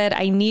and I said,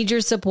 I need your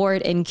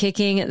support in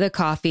kicking the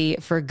coffee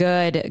for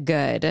good.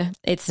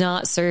 It's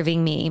not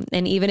serving me.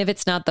 And even if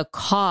it's not the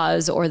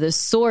cause or the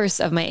source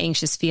of my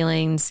anxious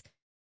feelings,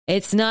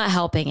 it's not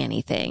helping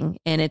anything.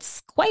 And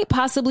it's quite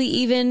possibly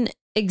even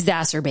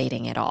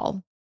exacerbating it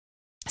all.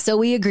 So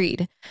we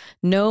agreed.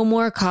 No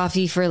more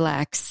coffee for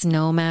Lex,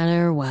 no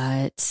matter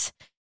what.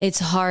 It's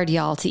hard,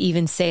 y'all, to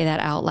even say that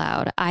out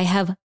loud. I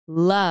have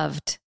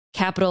loved,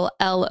 capital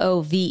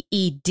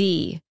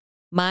LOVED,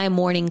 my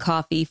morning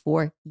coffee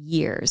for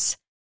years.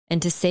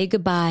 And to say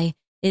goodbye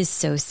is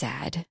so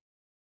sad.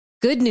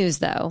 Good news,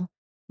 though.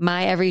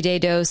 My everyday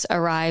dose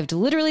arrived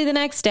literally the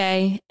next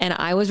day, and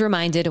I was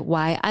reminded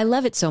why I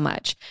love it so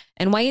much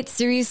and why it's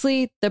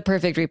seriously the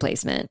perfect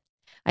replacement.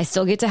 I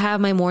still get to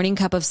have my morning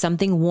cup of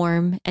something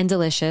warm and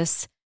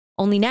delicious.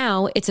 Only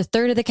now it's a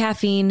third of the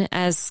caffeine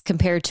as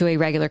compared to a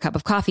regular cup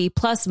of coffee,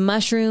 plus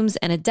mushrooms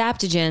and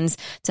adaptogens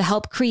to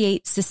help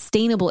create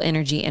sustainable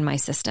energy in my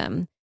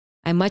system.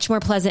 I'm much more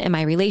pleasant in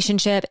my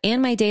relationship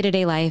and my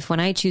day-to-day life when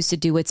I choose to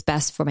do what's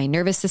best for my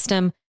nervous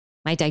system,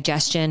 my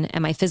digestion,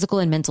 and my physical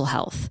and mental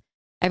health.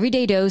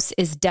 Everyday Dose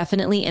is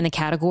definitely in the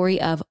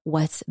category of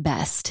what's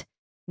best.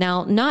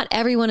 Now, not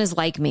everyone is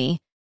like me,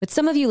 but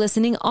some of you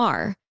listening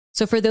are.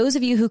 So for those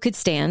of you who could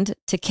stand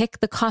to kick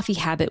the coffee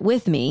habit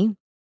with me,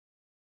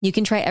 you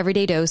can try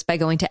Everyday Dose by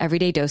going to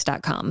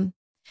everydaydose.com.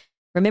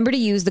 Remember to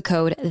use the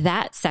code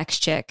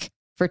ThatSexChick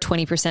for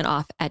 20%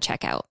 off at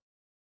checkout.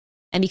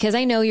 And because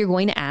I know you're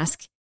going to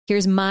ask,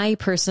 here's my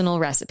personal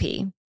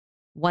recipe.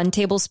 1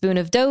 tablespoon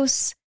of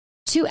dose,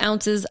 2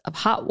 ounces of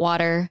hot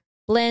water,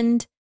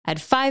 blend,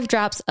 add 5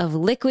 drops of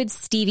liquid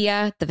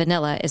stevia, the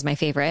vanilla is my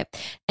favorite,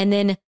 and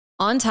then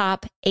on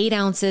top, 8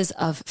 ounces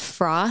of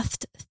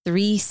frothed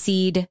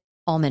 3-seed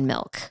almond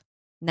milk.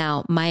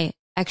 Now, my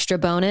extra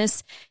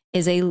bonus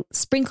is a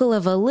sprinkle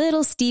of a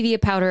little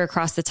stevia powder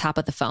across the top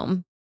of the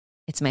foam.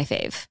 It's my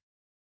fave.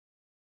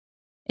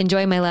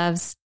 Enjoy, my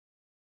loves.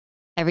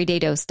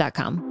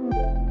 Everydaydose.com.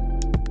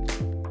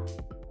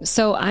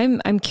 So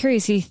I'm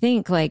curious, you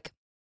think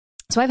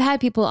so I've had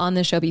people on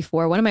the show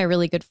before. One of my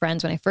really good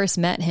friends, when I first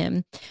met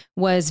him,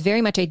 was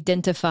very much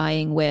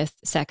identifying with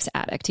sex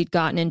addict. He'd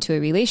gotten into a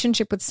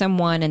relationship with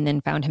someone and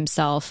then found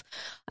himself,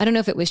 I don't know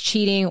if it was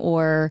cheating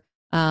or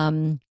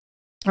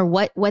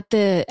what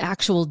the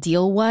actual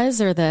deal was,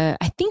 I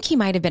think he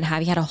might have been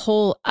he had a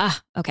whole,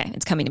 okay,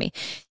 it's coming to me.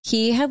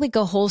 He had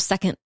a whole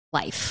second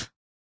life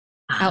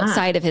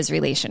outside of his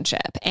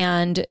relationship.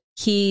 And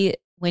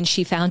when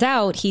she found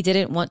out, he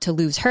didn't want to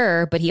lose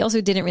her, but he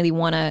also didn't really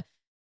want to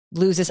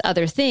lose this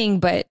other thing.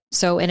 But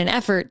so in an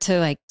effort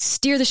to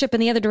steer the ship in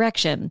the other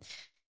direction,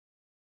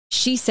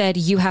 she said,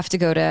 you have to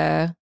go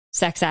to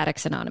Sex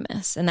Addicts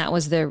Anonymous. And that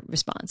was the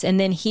response. And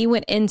then he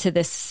went into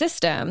this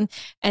system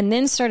and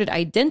then started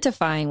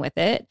identifying with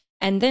it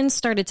and then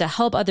started to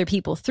help other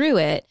people through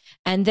it.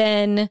 And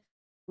then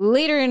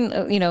later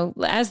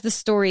as the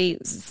story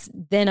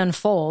then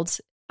unfolds,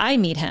 I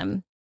meet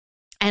him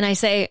and I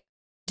say,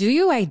 do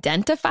you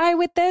identify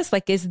with this?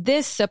 Is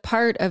this a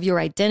part of your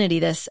identity,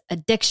 this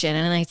addiction?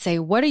 And I'd say,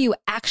 what are you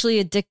actually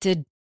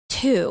addicted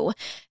to?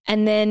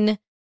 And then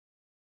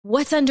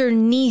what's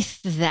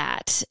underneath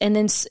that? And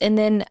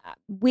then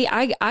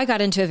I got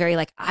into a very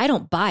I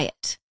don't buy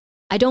it.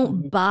 I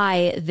don't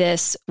buy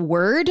this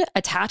word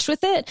attached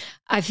with it.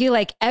 I feel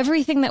like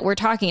everything that we're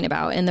talking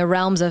about in the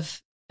realms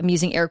of, I'm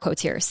using air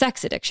quotes here,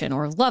 sex addiction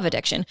or love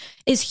addiction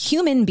is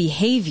human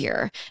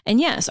behavior.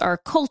 And yes, our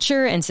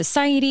culture and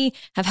society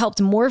have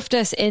helped morphed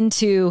us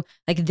into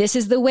this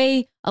is the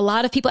way a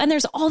lot of people, and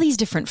there's all these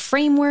different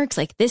frameworks.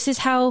 This is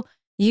how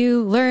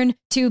you learn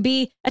to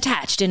be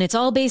attached. And it's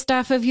all based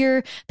off of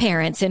your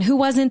parents and who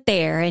wasn't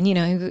there. And,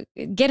 you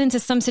get into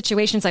some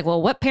situations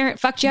well, what parent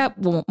fucked you up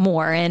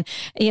more? And,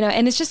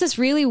 and it's just this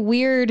really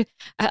weird,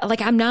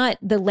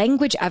 the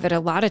language of it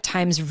a lot of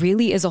times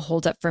really is a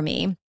holdup for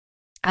me.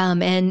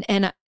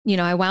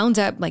 I wound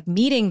up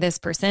meeting this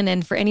person.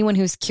 And for anyone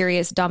who's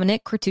curious,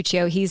 Dominic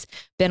Cortuccio, he's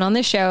been on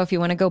the show if you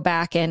want to go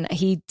back, and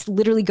he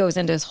literally goes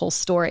into his whole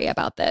story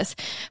about this.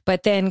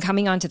 But then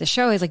coming onto the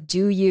show is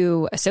do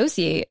you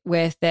associate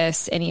with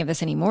any of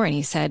this anymore? And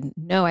he said,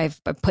 no,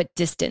 I've put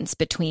distance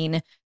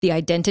between the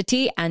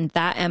identity and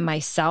that and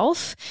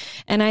myself.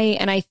 And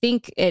I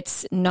think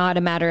it's not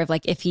a matter of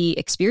if he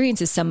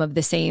experiences some of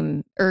the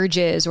same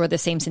urges or the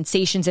same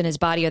sensations in his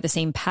body or the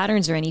same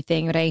patterns or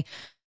anything, but I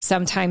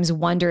sometimes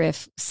wonder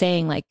if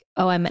saying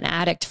oh, I'm an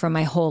addict for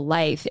my whole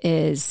life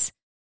is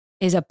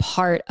a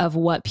part of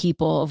what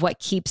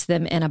keeps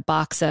them in a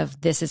box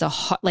of this is a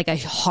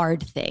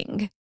hard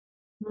thing.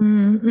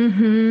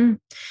 Mm-hmm.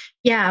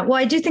 Yeah. Well,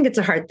 I do think it's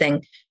a hard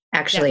thing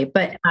actually,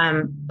 yeah.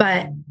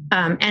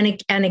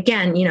 And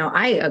again,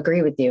 I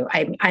agree with you.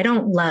 I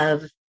don't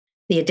love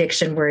the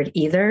addiction word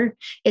either.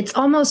 It's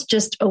almost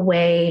just a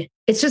way.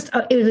 It's just,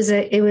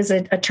 it was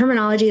a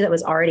terminology that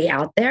was already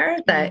out there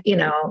that,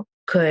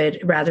 could,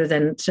 rather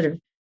than sort of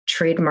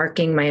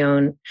trademarking my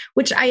own,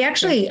 which I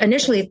actually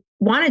initially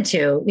wanted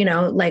to,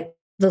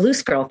 the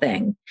loose girl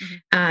thing.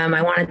 Mm-hmm.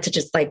 I wanted to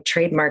just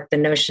trademark the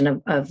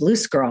notion of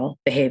loose girl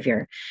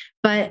behavior.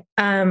 But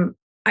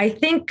I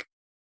think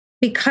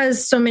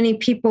because so many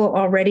people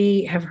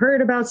already have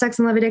heard about sex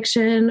and love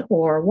addiction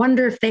or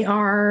wonder if they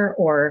are,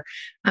 or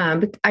I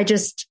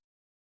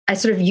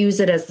sort of use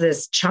it as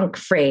this chunk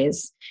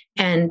phrase.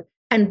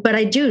 But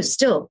I do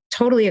still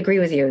totally agree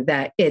with you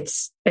that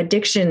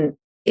addiction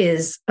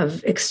is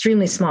an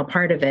extremely small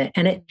part of it.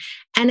 And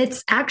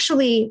it's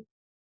actually,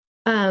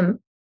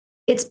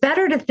 it's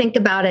better to think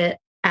about it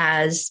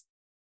as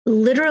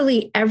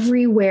literally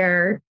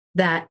everywhere,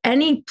 that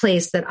any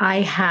place that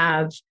I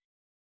have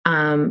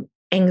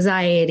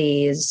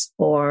anxieties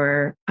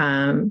or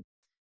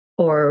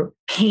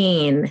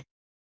pain,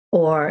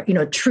 or,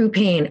 true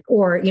pain,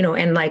 or,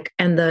 and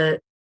the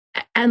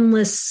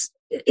endless,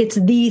 it's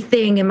the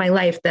thing in my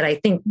life that I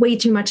think way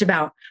too much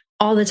about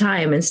all the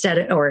time,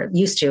 or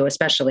used to,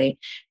 especially.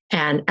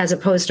 And as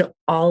opposed to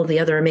all the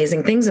other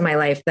amazing things in my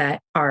life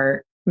that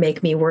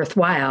make me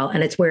worthwhile.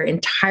 And it's where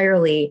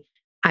entirely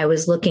I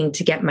was looking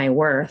to get my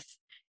worth.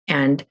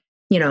 And,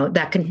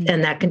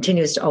 that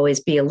continues to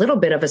always be a little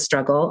bit of a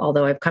struggle,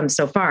 although I've come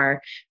so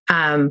far,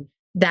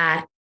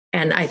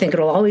 and I think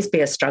it'll always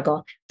be a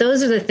struggle.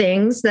 Those are the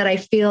things that I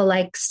feel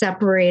like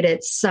separate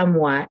it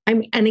somewhat.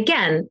 And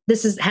again,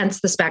 this is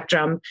hence the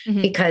spectrum,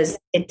 because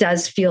it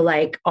does feel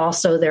like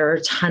also there are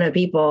a ton of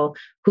people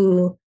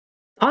who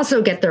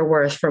also get their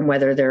worth from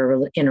whether they're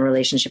in a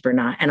relationship or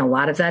not. And a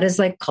lot of that is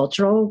like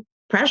cultural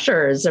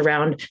pressures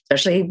around,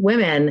 especially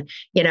women.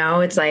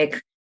 It's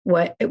like,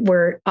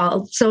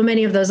 so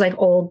many of those like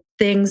old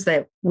things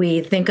that we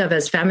think of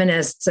as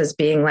feminists as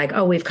being like,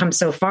 oh, we've come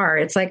so far.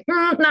 It's like,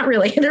 not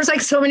really. There's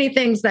like so many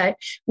things that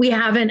we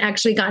haven't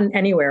actually gotten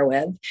anywhere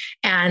with.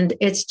 And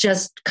it's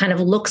just kind of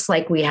looks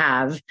like we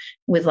have,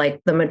 with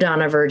like the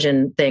Madonna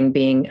Virgin thing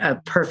being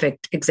a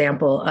perfect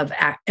example of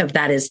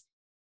that is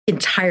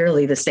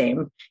entirely the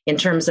same in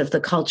terms of the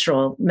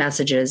cultural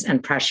messages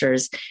and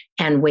pressures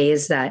and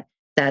ways that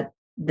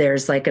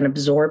there's like an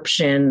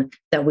absorption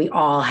that we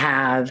all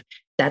have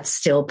that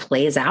still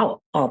plays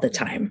out all the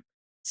time.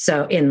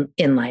 So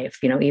in life,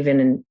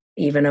 even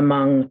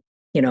among,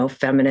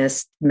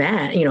 feminist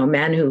men,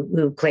 men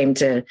who claim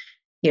to,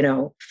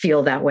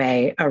 feel that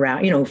way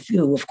around,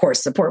 who of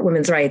course support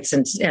women's rights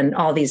and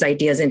all these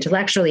ideas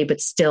intellectually, but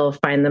still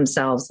find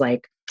themselves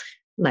like,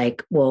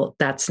 well,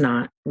 that's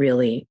not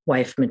really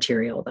wife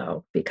material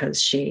though,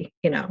 because she,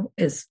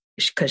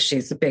 because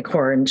she's a big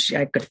whore and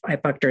I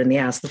fucked her in the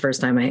ass the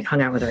first time I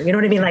hung out with her. You know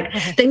what I mean? Like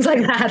things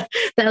like that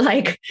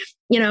like,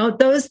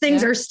 those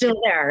things are still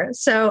there.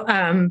 So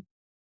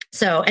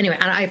anyway,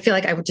 I feel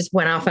like I just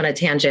went off on a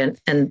tangent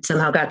and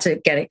somehow got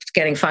to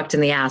getting fucked in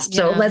the ass. Yeah.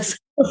 So let's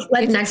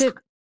next.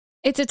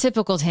 It's a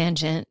typical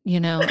tangent,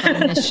 on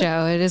this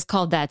show. It is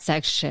called That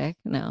Sex Chick.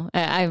 No,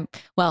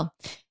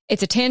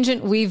 it's a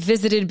tangent we've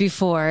visited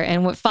before,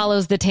 and what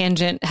follows the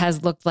tangent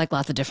has looked like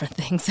lots of different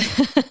things.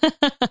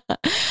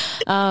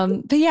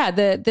 But yeah,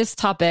 this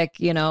topic,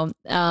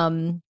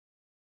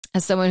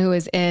 as someone who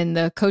is in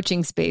the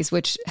coaching space,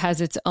 which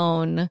has its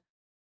own,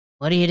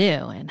 what do you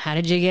do? And how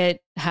did you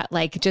get,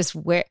 just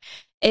where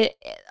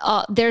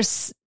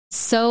there's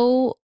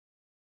so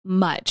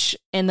much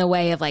in the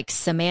way of like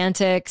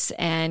semantics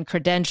and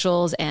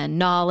credentials and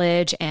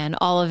knowledge and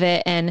all of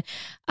it. And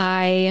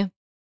I'm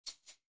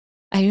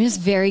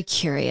just very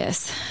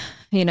curious,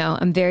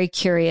 I'm very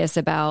curious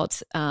about,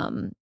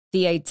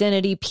 the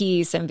identity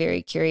piece. I'm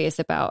very curious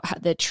about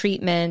the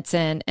treatments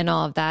and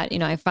all of that.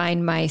 I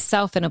find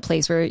myself in a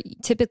place where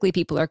typically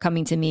people are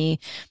coming to me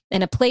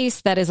in a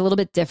place that is a little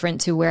bit different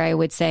to where I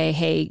would say,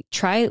 hey,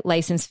 try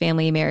licensed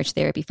family and marriage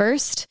therapy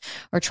first,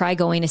 or try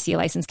going to see a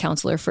licensed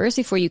counselor first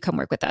before you come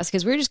work with us.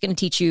 Cause we're just going to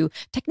teach you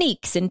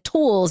techniques and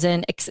tools.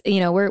 And,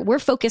 we're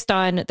focused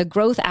on the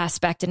growth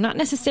aspect and not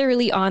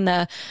necessarily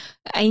on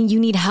you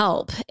need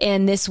help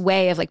in this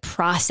way of like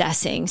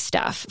processing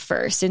stuff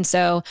first. And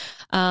so,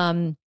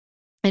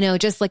 I know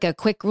just like a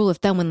quick rule of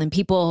thumb when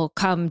people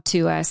come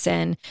to us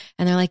and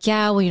they're like,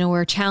 yeah, well,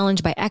 we're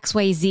challenged by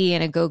XYZ,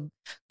 and I go,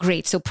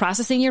 great. So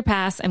processing your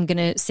past, I'm going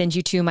to send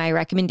you to my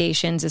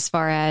recommendations and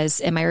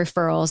my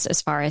referrals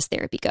as far as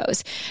therapy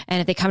goes. And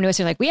if they come to us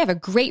and like, we have a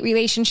great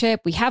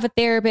relationship, we have a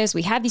therapist,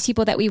 we have these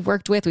people that we've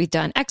worked with, we've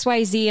done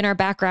XYZ in our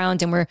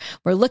background, and we're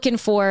looking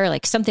for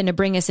like something to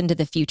bring us into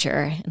the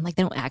future. And like,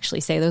 they don't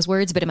actually say those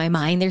words, but in my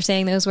mind, they're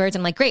saying those words.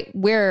 I'm like, great,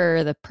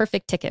 we're the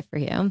perfect ticket for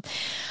you.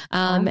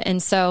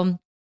 And so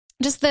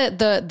just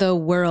the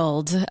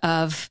world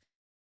of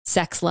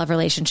sex, love,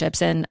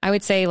 relationships. And I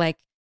would say like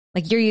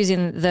you're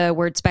using the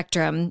word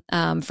spectrum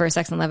for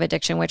sex and love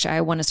addiction, which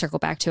I want to circle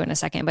back to in a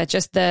second, but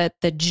just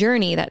the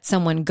journey that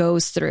someone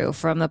goes through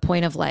from the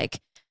point of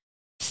like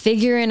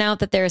figuring out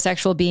that they're a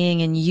sexual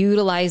being and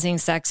utilizing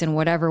sex in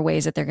whatever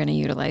ways that they're going to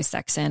utilize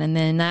sex in. And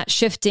then that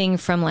shifting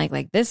from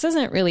like, this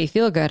doesn't really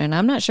feel good. And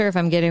I'm not sure if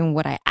I'm getting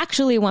what I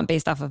actually want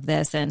based off of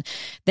this. And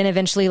then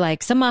eventually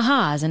like some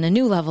ahas and a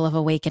new level of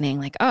awakening,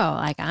 like, oh,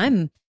 like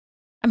I'm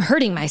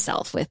hurting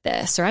myself with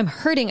this, or I'm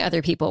hurting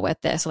other people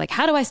with this. Like,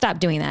 how do I stop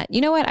doing that?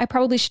 You know what? I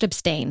probably should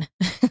abstain.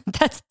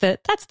 That's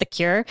the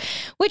cure,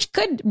 which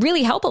could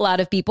really help a lot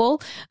of people,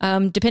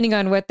 depending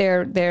on what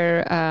their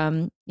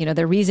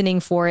reasoning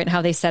for it and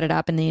how they set it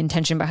up and the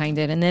intention behind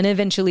it. And then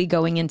eventually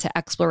going into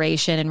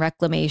exploration and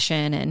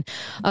reclamation and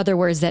other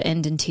words that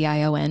end in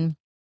TION.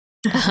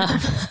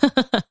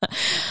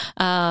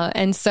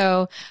 And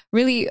so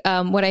really,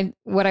 what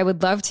I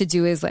would love to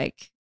do is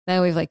like,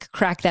 now we've like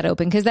cracked that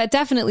open, because that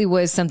definitely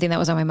was something that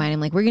was on my mind. I'm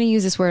like, we're going to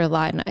use this word a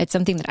lot, and it's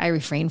something that I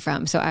refrain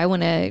from. So I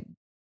want to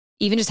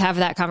even just have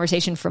that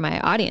conversation for my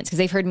audience, because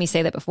they've heard me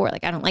say that before.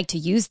 Like, I don't like to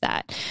use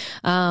that.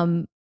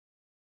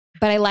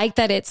 But I like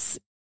that it's,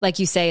 like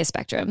you say, a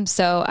spectrum.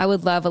 So I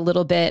would love a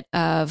little bit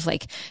of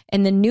like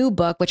in the new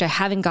book, which I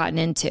haven't gotten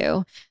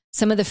into,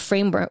 some of the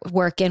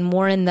framework and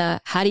more in the,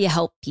 how do you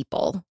help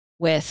people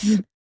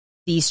with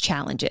these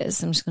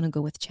challenges? I'm just going to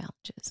go with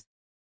challenges.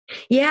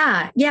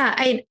 Yeah.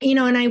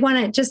 And I want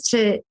to just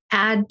to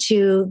add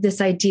to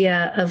this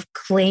idea of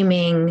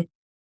claiming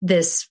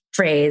this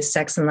phrase,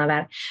 sex and love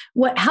addict.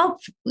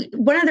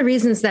 One of the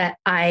reasons that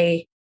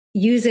I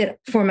use it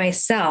for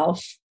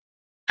myself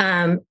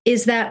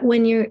is that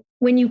when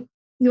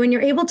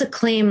you're able to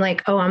claim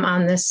like, oh, I'm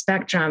on this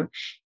spectrum,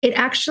 it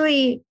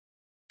actually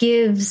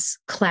gives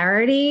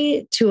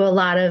clarity to a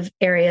lot of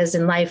areas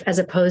in life, as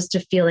opposed to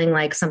feeling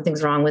like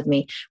something's wrong with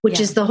me, which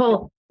is the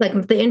whole, like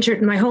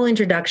my whole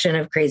introduction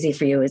of Crazy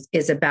for You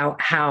is about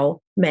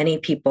how many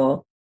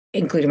people,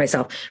 including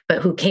myself,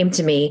 but who came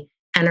to me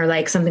and are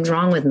like, something's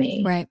wrong with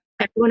me. Right.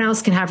 Everyone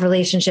else can have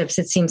relationships,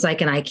 it seems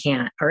like, and I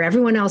can't, or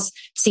everyone else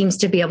seems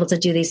to be able to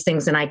do these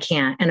things and I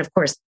can't. And of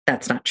course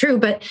that's not true,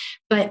 but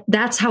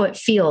that's how it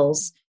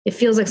feels. It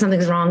feels like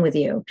something's wrong with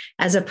you,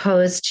 as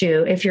opposed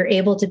to if you're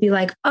able to be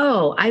like,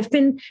 oh, I've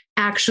been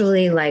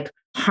actually like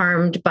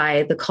harmed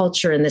by the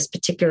culture in this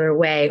particular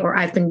way, or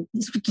I've been,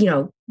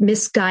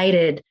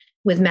 misguided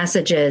with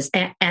messages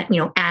and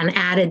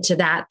added to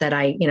that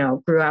I,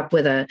 grew up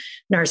with a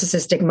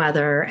narcissistic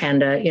mother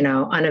and a,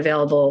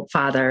 unavailable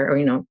father,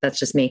 or, that's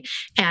just me.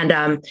 And,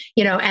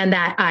 and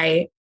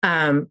that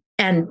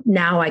and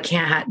now I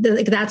can't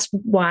that's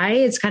why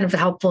it's kind of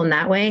helpful in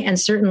that way. And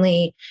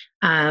certainly,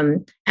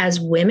 as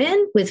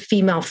women with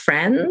female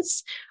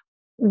friends,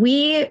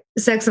 we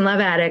sex and love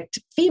addict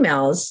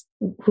females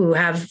who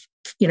have,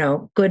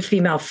 good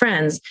female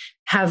friends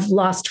have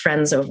lost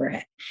friends over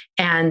it.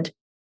 And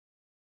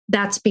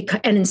that's because,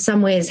 and in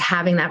some ways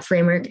having that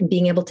framework and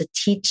being able to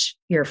teach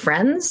your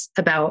friends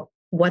about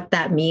what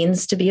that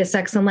means to be a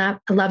sex and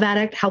love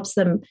addict helps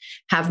them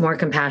have more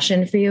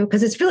compassion for you.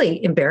 Cause it's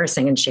really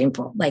embarrassing and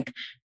shameful. Like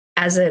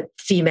as a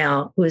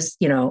female who's,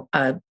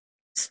 a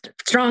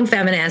strong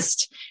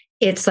feminist,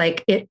 it's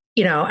like it,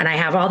 and I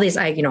have all these,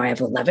 I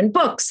have 11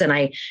 books and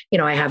I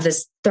have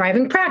this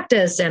thriving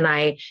practice and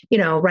I,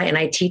 write and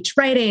I teach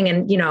writing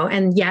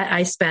and yet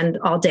I spend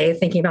all day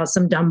thinking about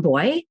some dumb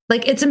boy.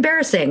 Like it's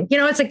embarrassing,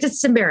 it's like,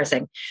 it's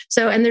embarrassing.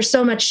 So, and there's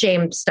so much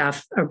shame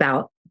stuff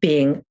about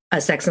being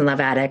a sex and love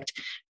addict,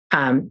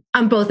 on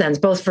both ends,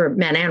 both for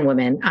men and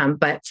women.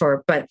 But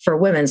for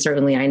women,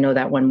 certainly I know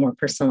that one more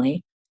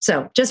personally.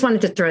 So just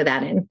wanted to throw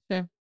that in.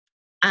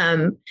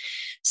 Sure.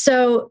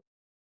 So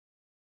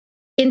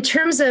in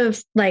terms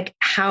of like,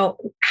 how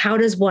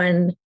does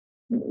one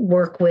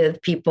work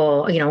with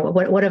people?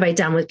 What have I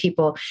done with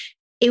people?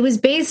 It was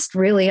based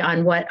really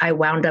on what I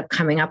wound up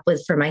coming up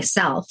with for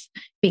myself,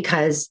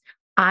 because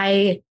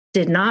I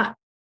did not,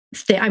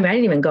 I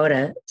didn't even go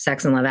to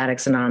Sex and Love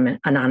Addicts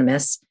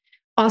Anonymous.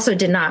 Also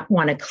did not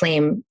want to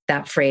claim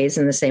that phrase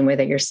in the same way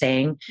that you're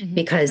saying,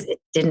 because it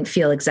didn't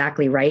feel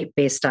exactly right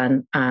based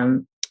on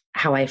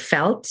how I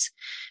felt.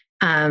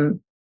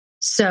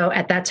 So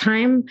at that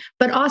time,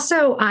 but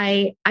also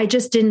I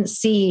just didn't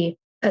see,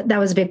 that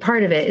was a big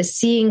part of it, is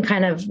seeing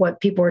kind of what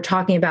people were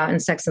talking about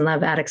in Sex and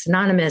Love Addicts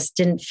Anonymous.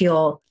 I didn't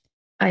feel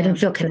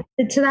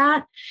connected to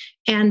that.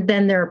 And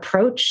then their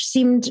approach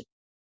seemed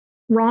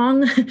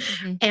wrong.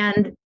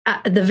 And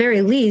at the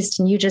very least,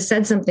 and you just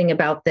said something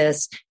about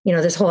this,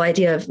 this whole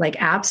idea of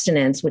like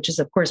abstinence, which is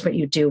of course what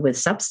you do with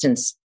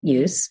substance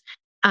use,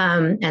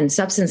 and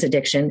substance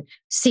addiction,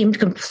 seemed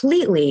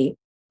completely,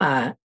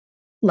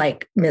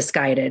 like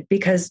misguided,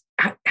 because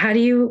how do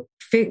you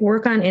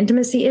work on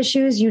intimacy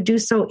issues? You do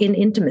so in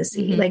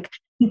intimacy. Like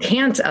you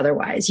can't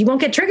otherwise. You won't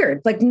get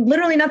triggered. Like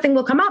literally nothing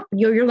will come up.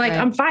 You're like,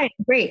 right. I'm fine.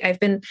 Great. I've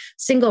been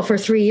single for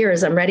 3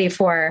 years. I'm ready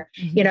for,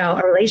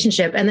 a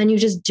relationship. And then you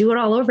just do it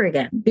all over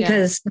again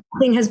because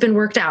nothing has been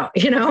worked out,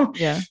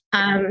 Yeah.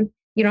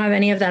 You don't have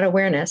any of that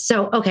awareness.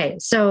 So, okay.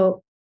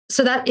 So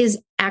that is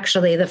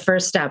actually the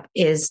first step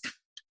is,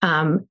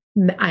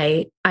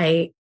 I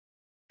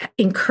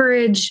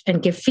encourage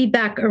and give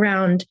feedback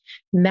around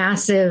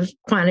massive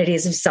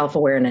quantities of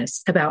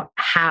self-awareness about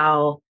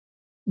how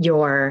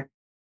your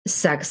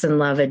sex and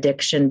love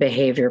addiction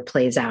behavior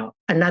plays out.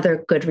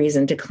 Another good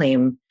reason to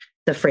claim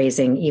the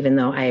phrasing, even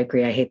though I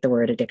agree, I hate the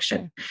word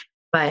addiction,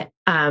 but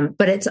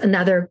it's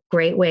another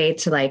great way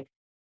to like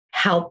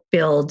help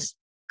build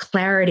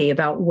clarity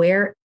about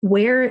where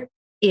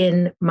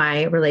in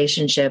my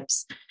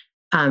relationships,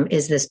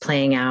 is this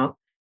playing out?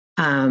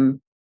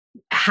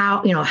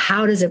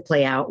 How does it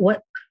play out?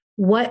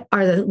 What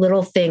are the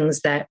little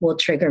things that will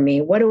trigger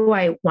me? What do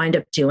I wind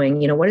up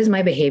doing? What is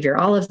my behavior?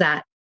 All of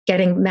that,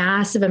 getting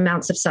massive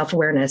amounts of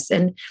self-awareness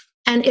and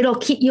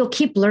you'll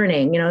keep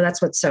learning.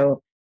 That's what's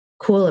so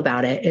cool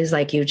about it, is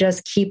like, you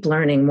just keep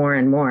learning more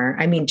and more.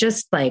 I mean,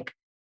 just like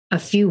a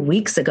few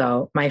weeks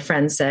ago, my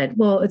friend said,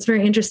 well, it's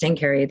very interesting,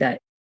 Carrie, that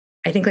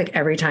I think like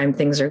every time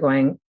things are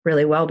going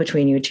really well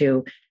between you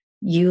two,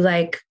 you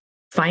like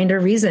find a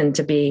reason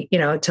to be,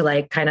 to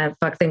like kind of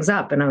fuck things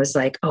up. And I was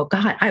like, oh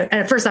God.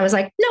 At first I was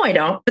like, no, I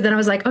don't. But then I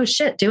was like, oh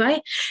shit, do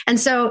I? And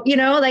so,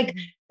 like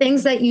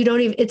things that you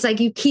don't even, it's like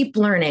you keep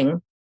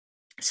learning.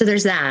 So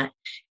there's that.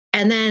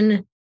 And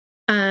then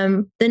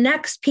the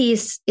next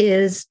piece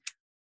is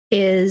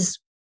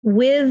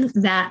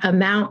with that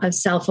amount of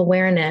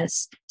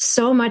self-awareness,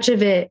 so much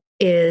of it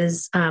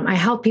is I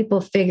help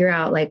people figure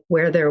out like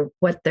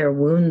what their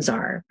wounds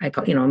are. I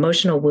call,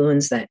 emotional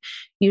wounds that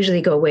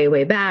usually go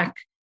way back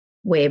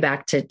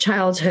to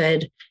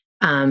childhood.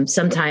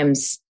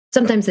 Sometimes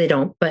they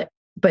don't, but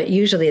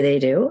usually they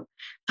do.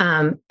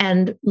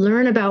 And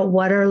learn about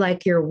what are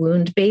like your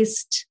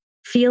wound-based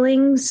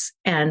feelings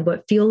and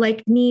what feel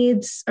like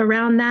needs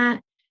around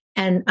that.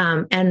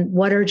 And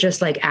what are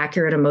just like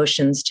accurate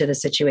emotions to the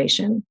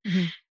situation.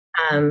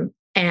 Mm-hmm.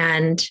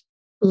 And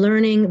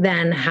learning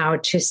then how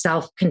to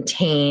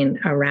self-contain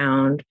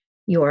around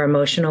your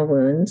emotional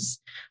wounds,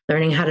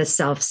 learning how to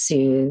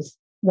self-soothe.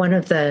 One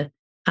of the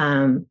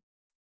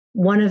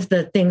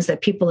things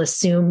that people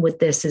assume with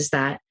this is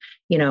that,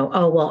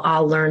 oh, well,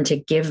 I'll learn to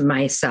give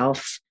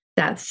myself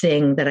that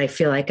thing that I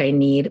feel like I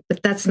need,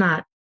 but that's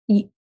not,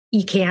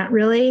 you can't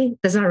really,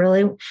 that's not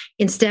really,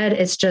 instead,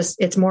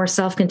 it's more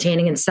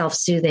self-containing and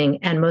self-soothing.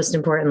 And most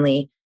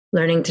importantly,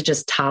 learning to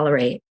just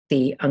tolerate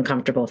the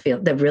uncomfortable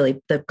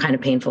the kind of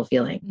painful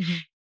feeling. Mm-hmm.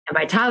 And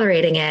by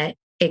tolerating it,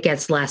 it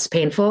gets less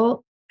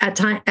painful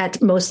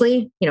at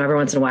mostly, every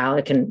once in a while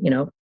it can,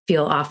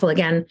 feel awful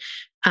again.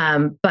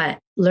 But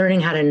learning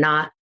how to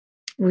not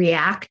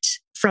react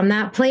from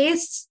that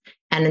place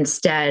and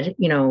instead,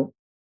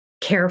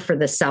 care for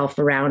the self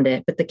around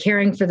it. But the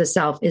caring for the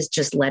self is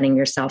just letting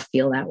yourself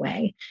feel that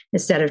way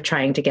instead of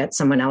trying to get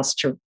someone else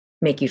to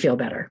make you feel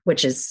better,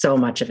 which is so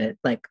much of it.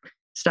 Like,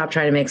 stop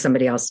trying to make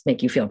somebody else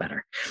make you feel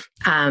better.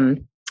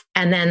 And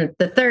then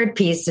the third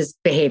piece is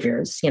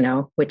behaviors,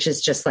 which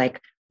is just like,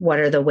 what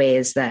are the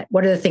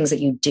things that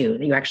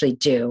you actually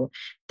do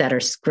that are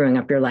screwing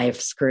up your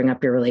life, screwing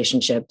up your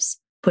relationships,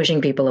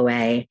 pushing people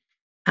away,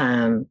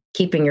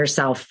 keeping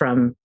yourself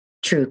from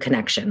true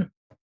connection.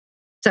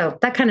 So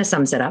that kind of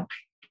sums it up.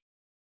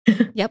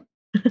 Yep.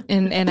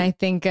 And I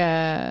think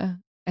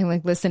I'm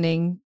like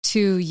listening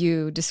to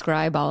you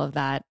describe all of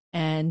that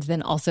and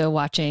then also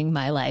watching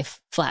my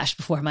life flash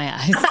before my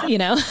eyes,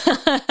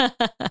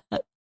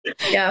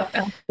 Yeah,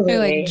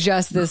 absolutely. Like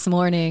just this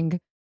morning,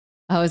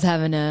 I was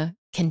having to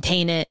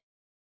contain it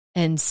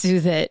and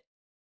soothe it,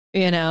 or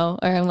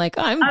I'm like,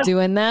 I'm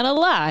doing that a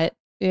lot,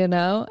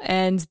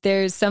 and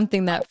there's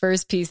something, that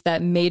first piece,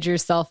 that major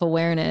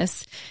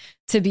self-awareness,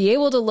 to be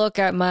able to look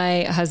at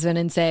my husband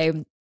and say,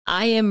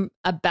 I am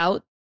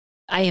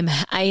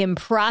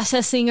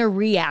processing a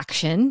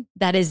reaction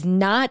that is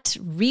not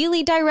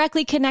really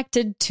directly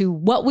connected to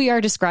what we are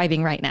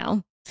describing right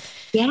now.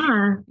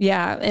 Yeah.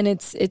 Yeah. And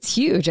it's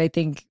huge, I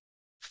think,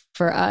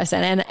 for us.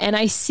 And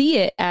I see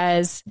it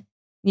as,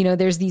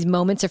 there's these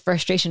moments of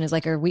frustration. Is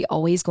like, are we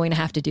always going to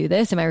have to do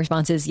this? And my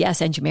response is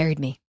yes. And you married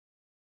me.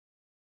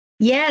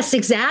 Yes,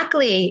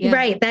 exactly. Yeah.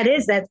 Right. That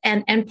is that.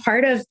 And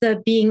part of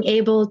the being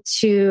able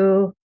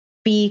to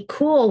be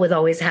cool with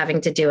always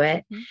having to do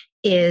it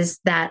is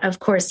that, of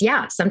course,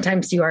 yeah,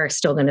 sometimes you are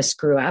still going to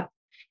screw up.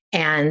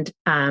 And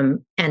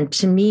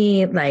to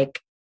me, like,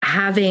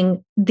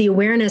 having the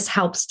awareness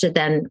helps to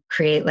then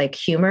create like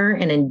humor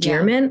and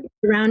endearment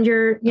around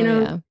your,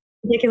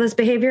 ridiculous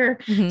behavior.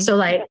 Mm-hmm. So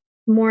like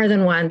more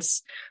than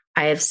once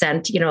I have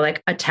sent,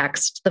 like a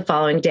text the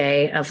following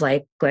day of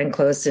like Glenn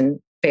Close and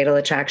Fatal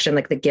Attraction,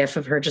 like the gif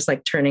of her just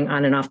like turning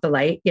on and off the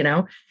light,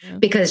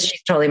 because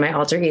she's totally my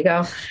alter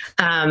ego.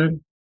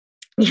 And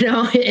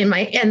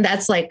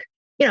that's like,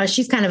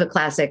 she's kind of a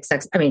classic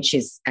sex. I mean,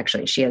 she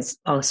has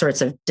all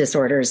sorts of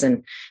disorders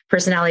and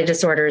personality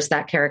disorders,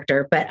 that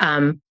character, but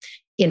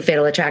in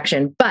Fatal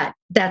Attraction. But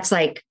that's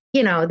like,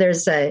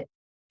 there's an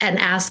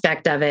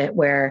aspect of it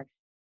where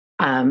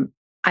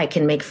I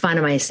can make fun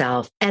of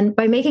myself. And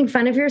by making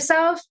fun of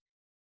yourself,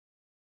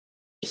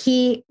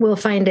 he will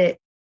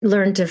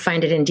learn to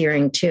find it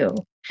endearing too.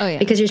 Oh, yeah.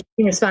 Because you're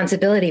taking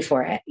responsibility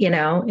for it,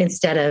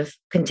 instead of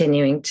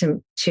continuing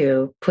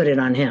to put it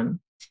on him.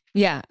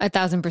 Yeah,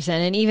 1,000%.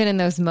 And even in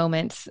those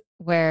moments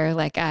where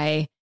like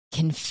I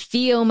can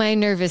feel my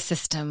nervous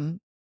system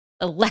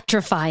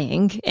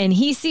electrifying and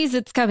he sees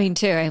it's coming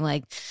too, I'm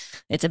like,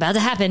 it's about to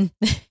happen,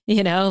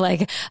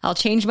 like I'll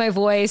change my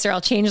voice or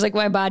I'll change like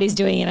what my body's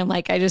doing. And I'm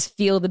like, I just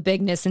feel the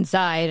bigness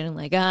inside and I'm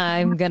like,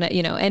 I'm gonna,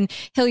 and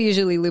he'll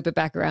usually loop it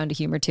back around to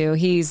humor too.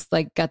 He's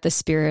like got the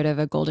spirit of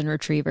a golden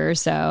retriever.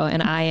 So,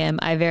 and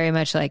I very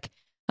much like,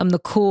 I'm the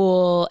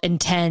cool,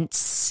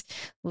 intense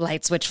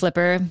light switch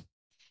flipper.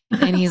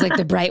 And he's like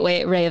the bright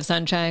ray of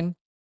sunshine.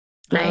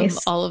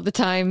 Nice. All of the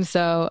time.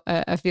 So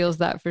I feels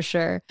that for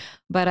sure.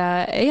 But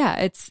yeah,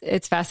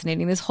 it's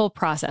fascinating. This whole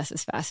process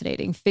is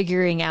fascinating.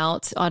 Figuring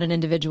out on an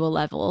individual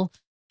level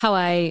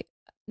and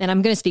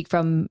I'm going to speak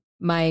from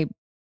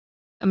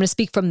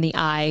the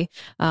I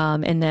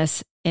in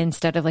this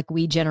instead of like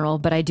we general.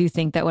 But I do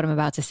think that what I'm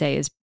about to say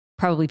is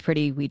probably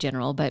pretty we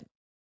general. But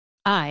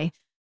I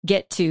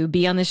get to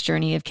be on this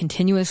journey of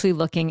continuously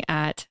looking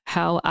at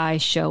how I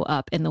show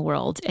up in the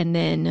world and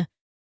then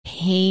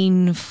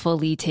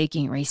painfully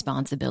taking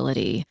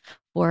responsibility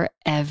for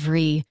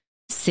every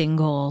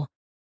single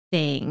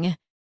thing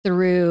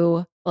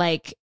through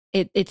like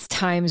it's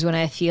times when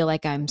I feel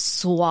like I'm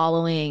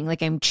swallowing,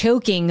 like I'm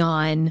choking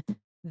on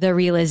the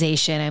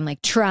realization. I'm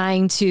like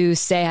trying to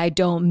say I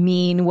don't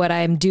mean what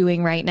I'm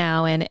doing right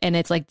now. And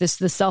it's like the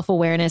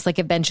self-awareness, like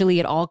eventually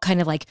it all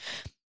kind of like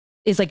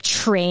is like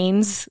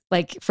trains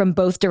like from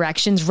both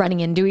directions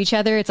running into each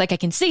other. It's like I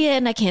can see it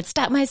and I can't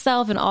stop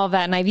myself and all of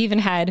that. And I've even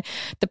had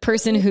the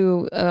person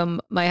who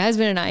my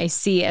husband and I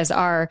see as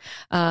our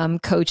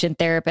coach and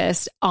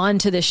therapist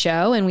onto the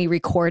show, and we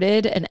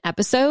recorded an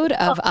episode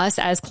of us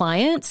as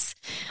clients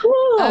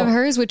of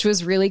hers, which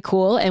was really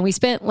cool. And we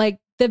spent like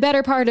the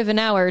better part of an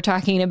hour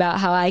talking about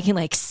how I can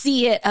like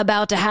see it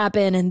about to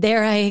happen and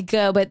there I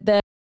go. But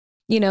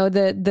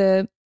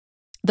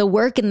the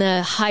work and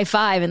the high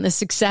five and the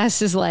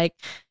success is like,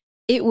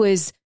 it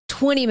was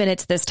 20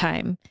 minutes this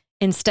time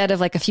instead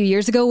of like a few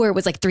years ago where it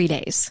was like 3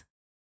 days.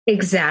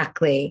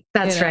 Exactly.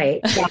 That's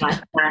right. Yeah.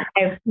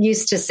 I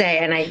used to say,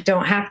 and I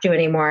don't have to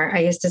anymore.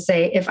 I used to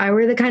say, if I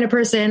were the kind of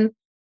person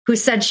who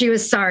said she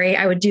was sorry,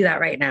 I would do that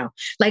right now.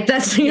 Like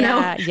that's, you know,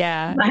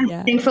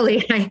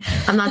 thankfully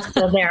I'm not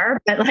still there,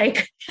 but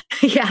like,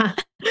 yeah.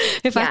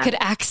 If I could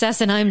access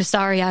and I'm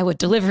sorry, I would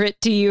deliver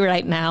it to you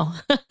right now.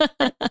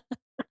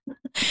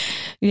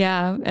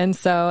 Yeah. And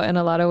so in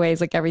a lot of ways,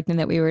 like everything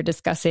that we were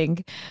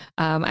discussing,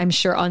 I'm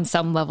sure on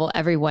some level,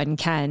 every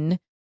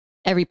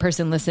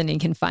person listening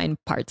can find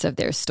parts of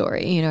their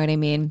story. You know what I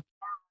mean?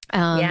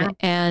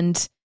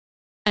 And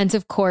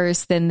of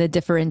course, then the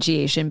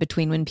differentiation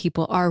between when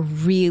people are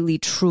really,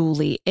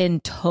 truly in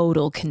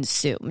total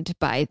consumed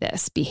by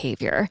this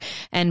behavior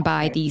and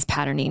by these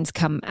patternings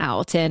come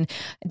out. And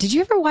did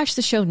you ever watch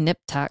the show Nip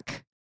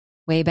Tuck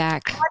way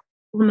back?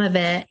 Some of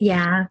it.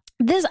 Yeah.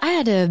 I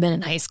had to have been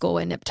in high school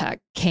when Nip Tuck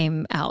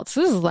came out.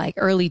 So this is like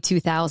early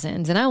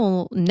 2000s. And I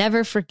will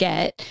never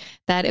forget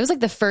that it was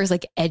like the first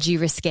like edgy,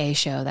 risque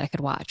show that I could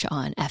watch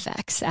on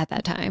FX at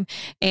that time.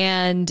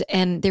 And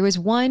there was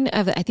one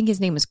of, I think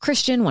his name was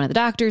Christian, one of the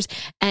doctors.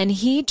 And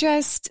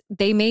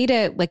they made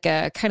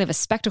a kind of a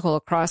spectacle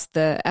across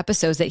the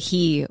episodes that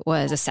he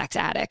was a sex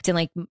addict. And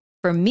like,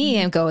 for me,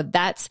 and go,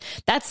 that's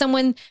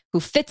someone who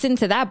fits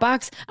into that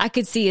box. I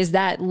could see is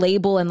that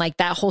label and like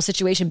that whole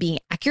situation being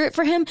accurate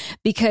for him,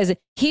 because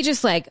he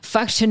just like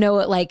fucked to know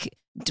it, like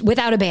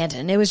without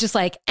abandon. It was just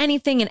like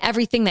anything and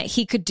everything that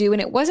he could do.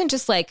 And it wasn't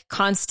just like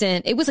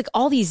constant. It was like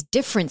all these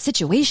different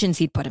situations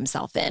he'd put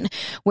himself in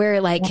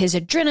where like his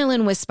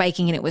adrenaline was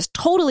spiking and it was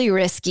totally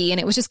risky. And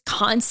it was just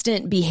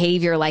constant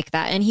behavior like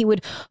that. And he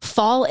would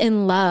fall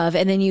in love.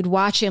 And then you'd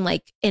watch him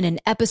like in an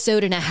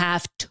episode and a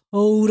half,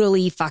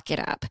 totally fuck it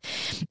up.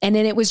 And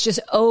then it was just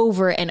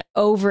over and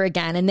over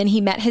again. And then he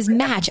met his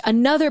match,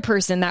 another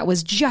person that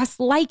was just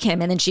like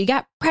him. And then she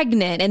got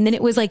pregnant. And then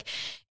it was like,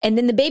 and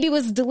then the baby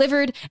was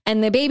delivered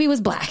and the baby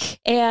was black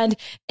and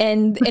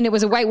it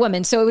was a white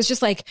woman. So it was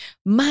just like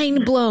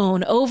mind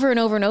blown over and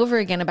over and over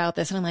again about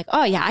this. And I'm like,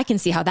 oh yeah, I can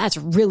see how that's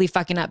really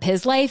fucking up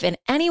his life. And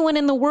anyone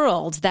in the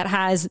world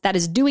that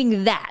is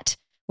doing that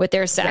with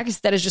their sex,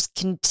 that is just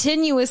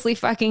continuously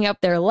fucking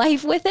up their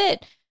life with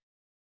it.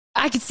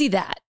 I could see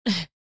that.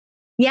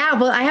 Yeah,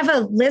 well, I have a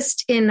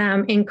list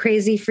in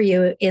Crazy for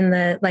You in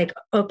the like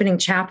opening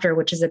chapter,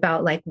 which is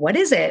about like what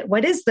is it?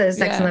 What is the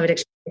sex and love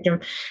addiction?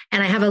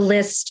 And I have a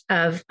list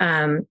of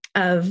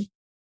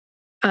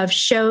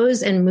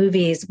shows and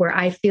movies where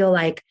I feel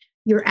like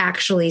you're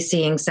actually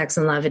seeing sex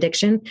and love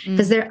addiction,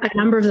 because there are a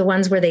number of the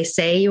ones where they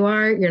say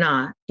you're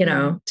not. You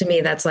know, to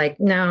me that's like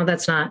no,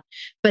 that's not.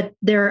 But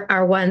there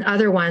are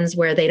other ones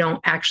where they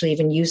don't actually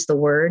even use the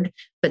word,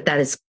 but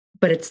that's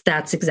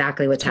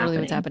exactly what's happening.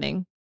 What's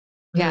happening.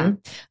 Yeah.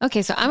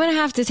 Okay. So I'm going to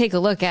have to take a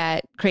look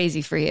at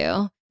Crazy for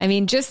You. I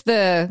mean, just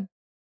the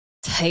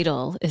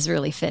title is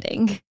really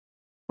fitting.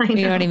 You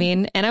know what I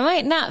mean? And I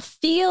might not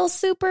feel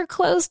super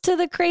close to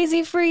the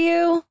Crazy for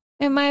You.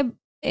 It might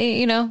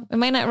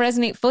not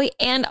resonate fully.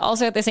 And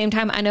also at the same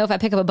time, I know if I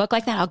pick up a book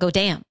like that, I'll go,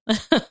 damn.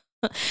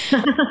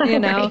 You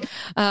know?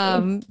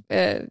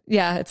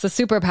 Yeah, it's a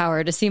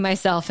superpower to see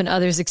myself and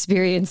others'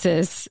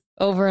 experiences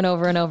over and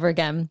over and over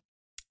again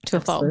to a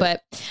fault.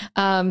 But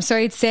so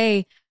I'd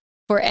say,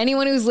 for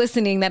anyone who's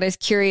listening that is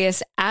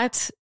curious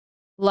at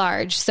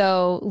large,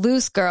 so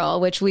Loose Girl,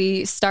 which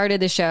we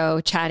started the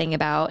show chatting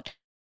about,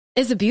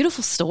 is a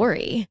beautiful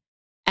story.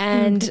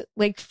 And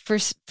like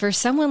for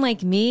someone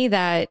like me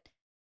that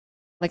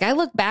like I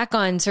look back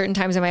on certain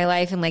times in my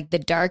life and like the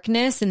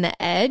darkness and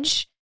the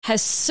edge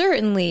has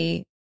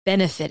certainly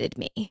benefited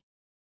me.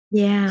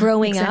 Yeah.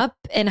 Growing up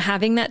and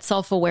having that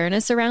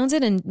self-awareness around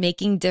it and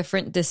making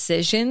different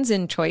decisions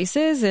and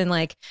choices. And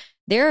like,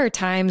 there are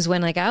times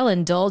when like I'll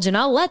indulge and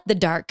I'll let the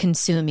dark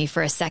consume me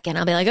for a second.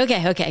 I'll be like,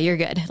 okay, you're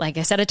good. Like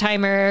I set a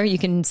timer, you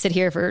can sit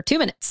here for 2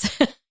 minutes,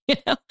 you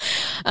know?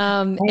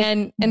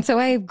 And so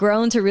I've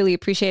grown to really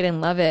appreciate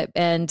and love it.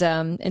 And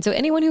so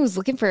anyone who's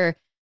looking for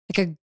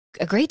like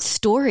a great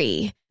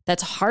story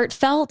that's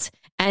heartfelt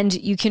and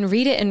you can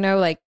read it and know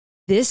like,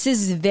 this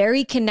is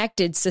very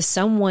connected to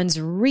someone's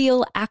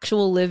real,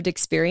 actual lived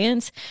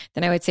experience,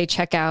 then I would say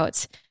check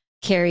out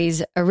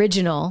Carrie's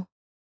original.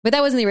 But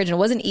that wasn't the original.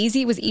 Wasn't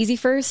Easy? Was Easy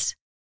first?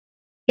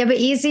 Yeah, but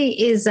Easy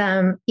is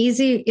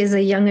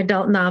a young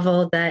adult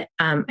novel that,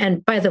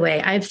 and by the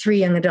way, I have 3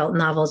 young adult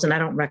novels and I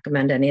don't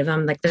recommend any of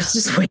them. Like there's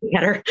just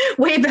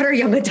way better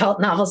young adult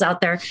novels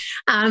out there.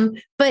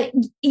 But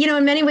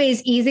in many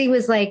ways, Easy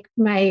was like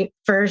my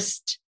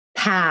first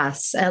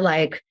pass at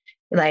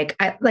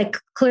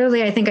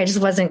clearly, I think I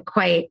just wasn't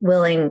quite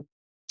willing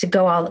to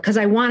go all, because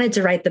I wanted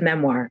to write the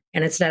memoir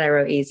and instead I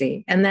wrote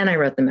Easy. And then I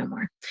wrote the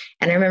memoir.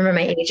 And I remember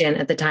my agent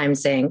at the time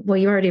saying, well,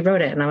 you already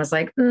wrote it. And I was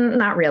like,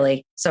 not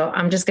really. So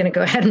I'm just going to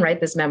go ahead and write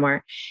this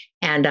memoir.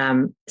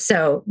 And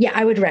so, yeah,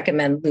 I would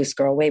recommend Loose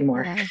Girl way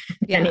more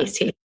than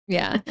Easy.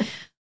 Yeah.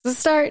 So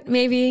start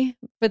maybe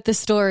with the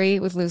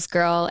story with Loose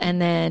Girl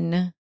and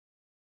then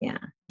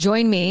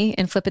join me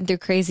in flipping through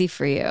Crazy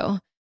for You.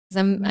 Because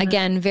I'm,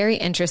 again, very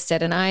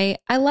interested. And I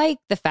like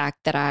the fact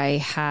that I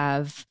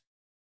have...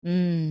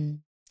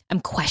 I'm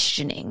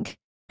questioning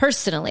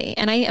personally.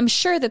 And I am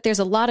sure that there's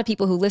a lot of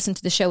people who listen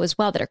to the show as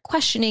well that are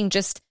questioning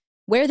just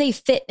where they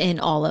fit in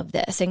all of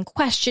this and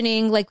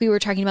questioning, like we were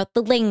talking about,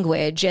 the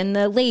language and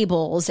the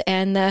labels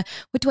and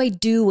what do I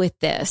do with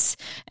this?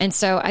 And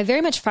so I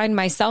very much find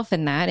myself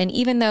in that. And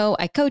even though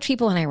I coach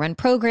people and I run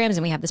programs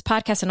and we have this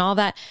podcast and all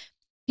that,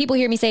 people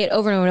hear me say it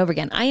over and over and over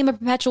again. I am a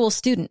perpetual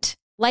student.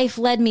 Life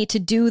led me to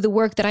do the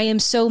work that I am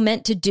so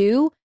meant to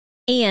do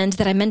and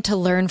that I meant to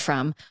learn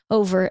from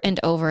over and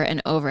over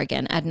and over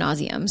again ad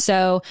nauseum.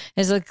 So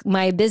there's like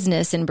my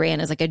business and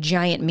brand is like a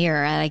giant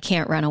mirror that I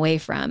can't run away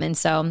from. And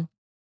so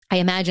I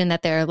imagine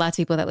that there are lots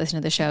of people that listen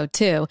to the show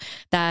too,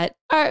 that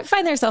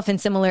find themselves in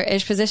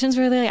similar-ish positions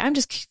where they're like, I'm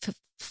just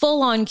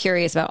full on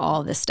curious about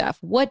all of this stuff.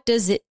 What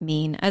does it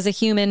mean as a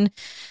human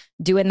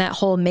doing that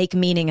whole make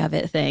meaning of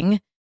it thing?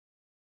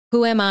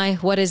 Who am I?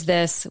 What is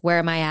this? Where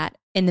am I at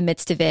in the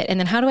midst of it? And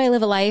then how do I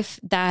live a life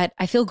that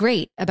I feel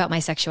great about my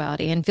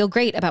sexuality and feel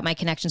great about my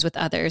connections with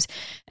others?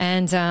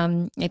 And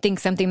I think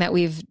something that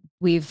we've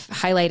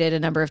highlighted a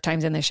number of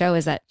times in the show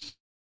is that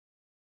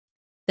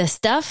the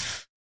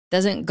stuff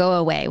doesn't go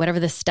away, whatever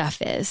the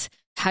stuff is.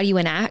 How you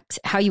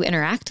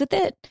interact with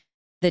it,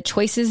 the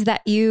choices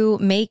that you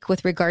make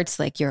with regards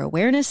to like your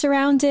awareness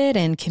around it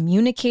and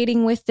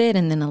communicating with it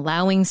and then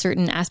allowing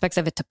certain aspects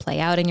of it to play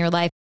out in your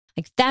life.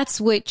 Like that's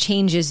what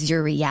changes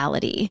your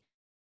reality.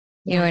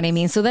 You know what I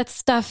mean? So that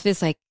stuff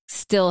is like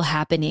still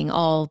happening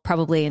all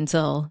probably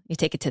until you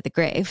take it to the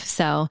grave.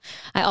 So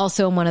I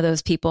also am one of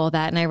those people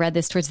that, and I read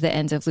this towards the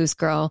end of Loose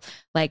Girl,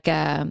 like,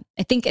 I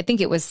think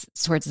it was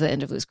towards the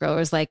end of Loose Girl. It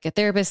was like a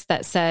therapist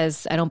that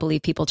says, I don't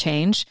believe people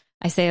change.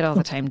 I say it all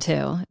the time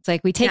too. It's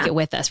like, we take it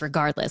with us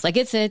regardless. Like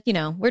it's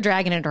we're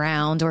dragging it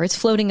around or it's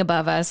floating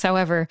above us,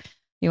 however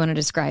you want to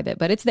describe it,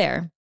 but it's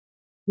there.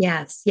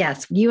 Yes.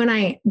 You and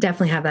I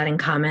definitely have that in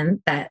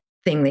common. That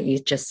thing that you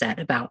just said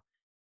about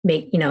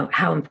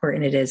how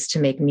important it is to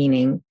make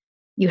meaning.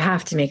 You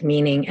have to make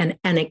meaning and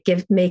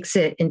it makes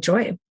it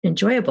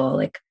enjoyable.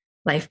 Like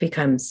life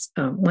becomes,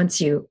 once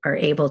you are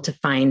able to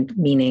find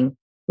meaning,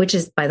 which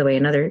is, by the way,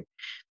 another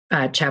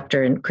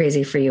chapter in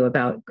Crazy for You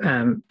about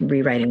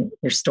rewriting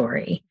your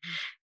story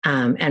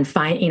and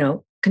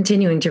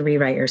continuing to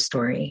rewrite your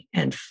story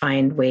and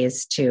find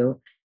ways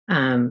to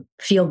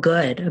feel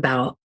good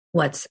about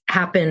what's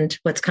happened,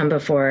 what's come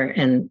before,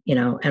 and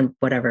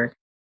whatever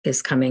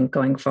is coming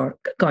going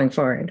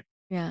forward.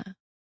 Yeah,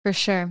 for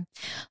sure.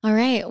 All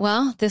right.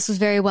 Well, this was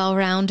very well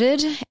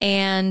rounded,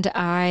 and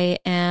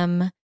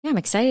I'm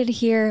excited to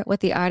hear what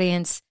the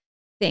audience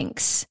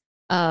thinks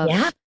of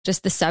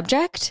just the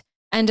subject.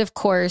 And of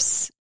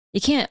course,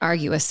 you can't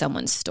argue with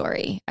someone's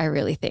story. I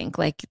really think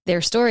like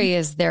their story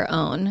is their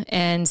own,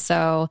 and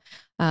so.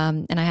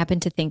 And I happen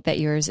to think that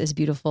yours is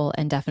beautiful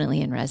and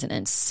definitely in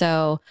resonance.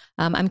 So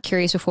I'm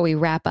curious, before we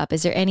wrap up,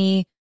 is there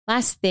any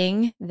last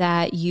thing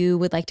that you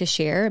would like to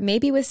share?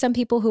 Maybe with some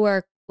people who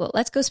are,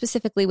 let's go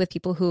specifically with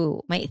people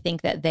who might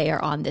think that they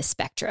are on this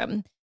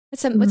spectrum.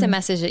 What's a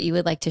message that you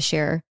would like to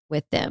share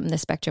with them, the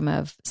spectrum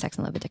of sex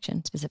and love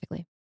addiction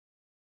specifically?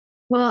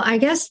 Well, I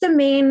guess the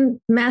main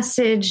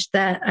message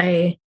that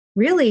I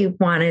really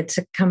wanted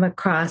to come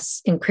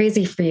across in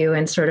Crazy for You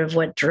and sort of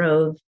what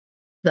drove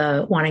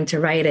the wanting to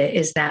write it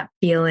is that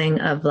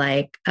feeling of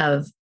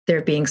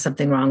there being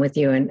something wrong with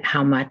you and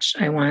how much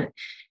I want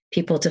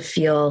people to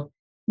feel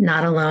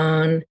not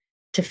alone,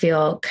 to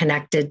feel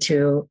connected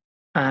to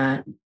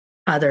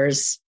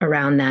others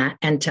around that,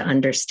 and to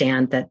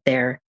understand that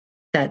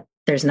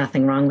there's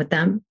nothing wrong with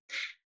them,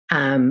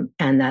 and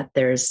that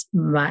there's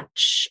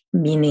much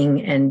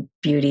meaning and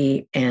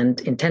beauty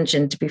and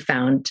intention to be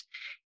found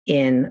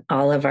in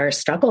all of our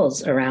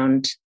struggles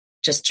around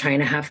just trying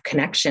to have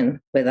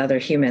connection with other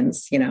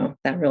humans,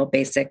 that real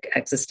basic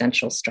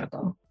existential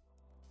struggle.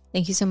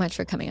 Thank you so much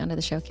for coming onto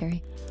the show,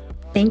 Carrie.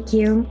 Thank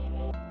you.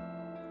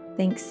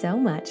 Thanks so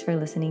much for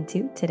listening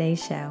to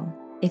today's show.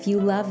 If you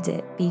loved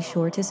it, be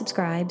sure to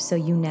subscribe so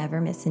you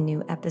never miss a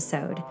new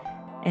episode.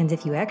 And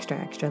if you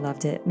extra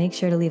loved it, make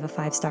sure to leave a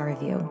 5-star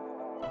review.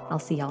 I'll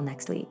see y'all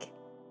next week.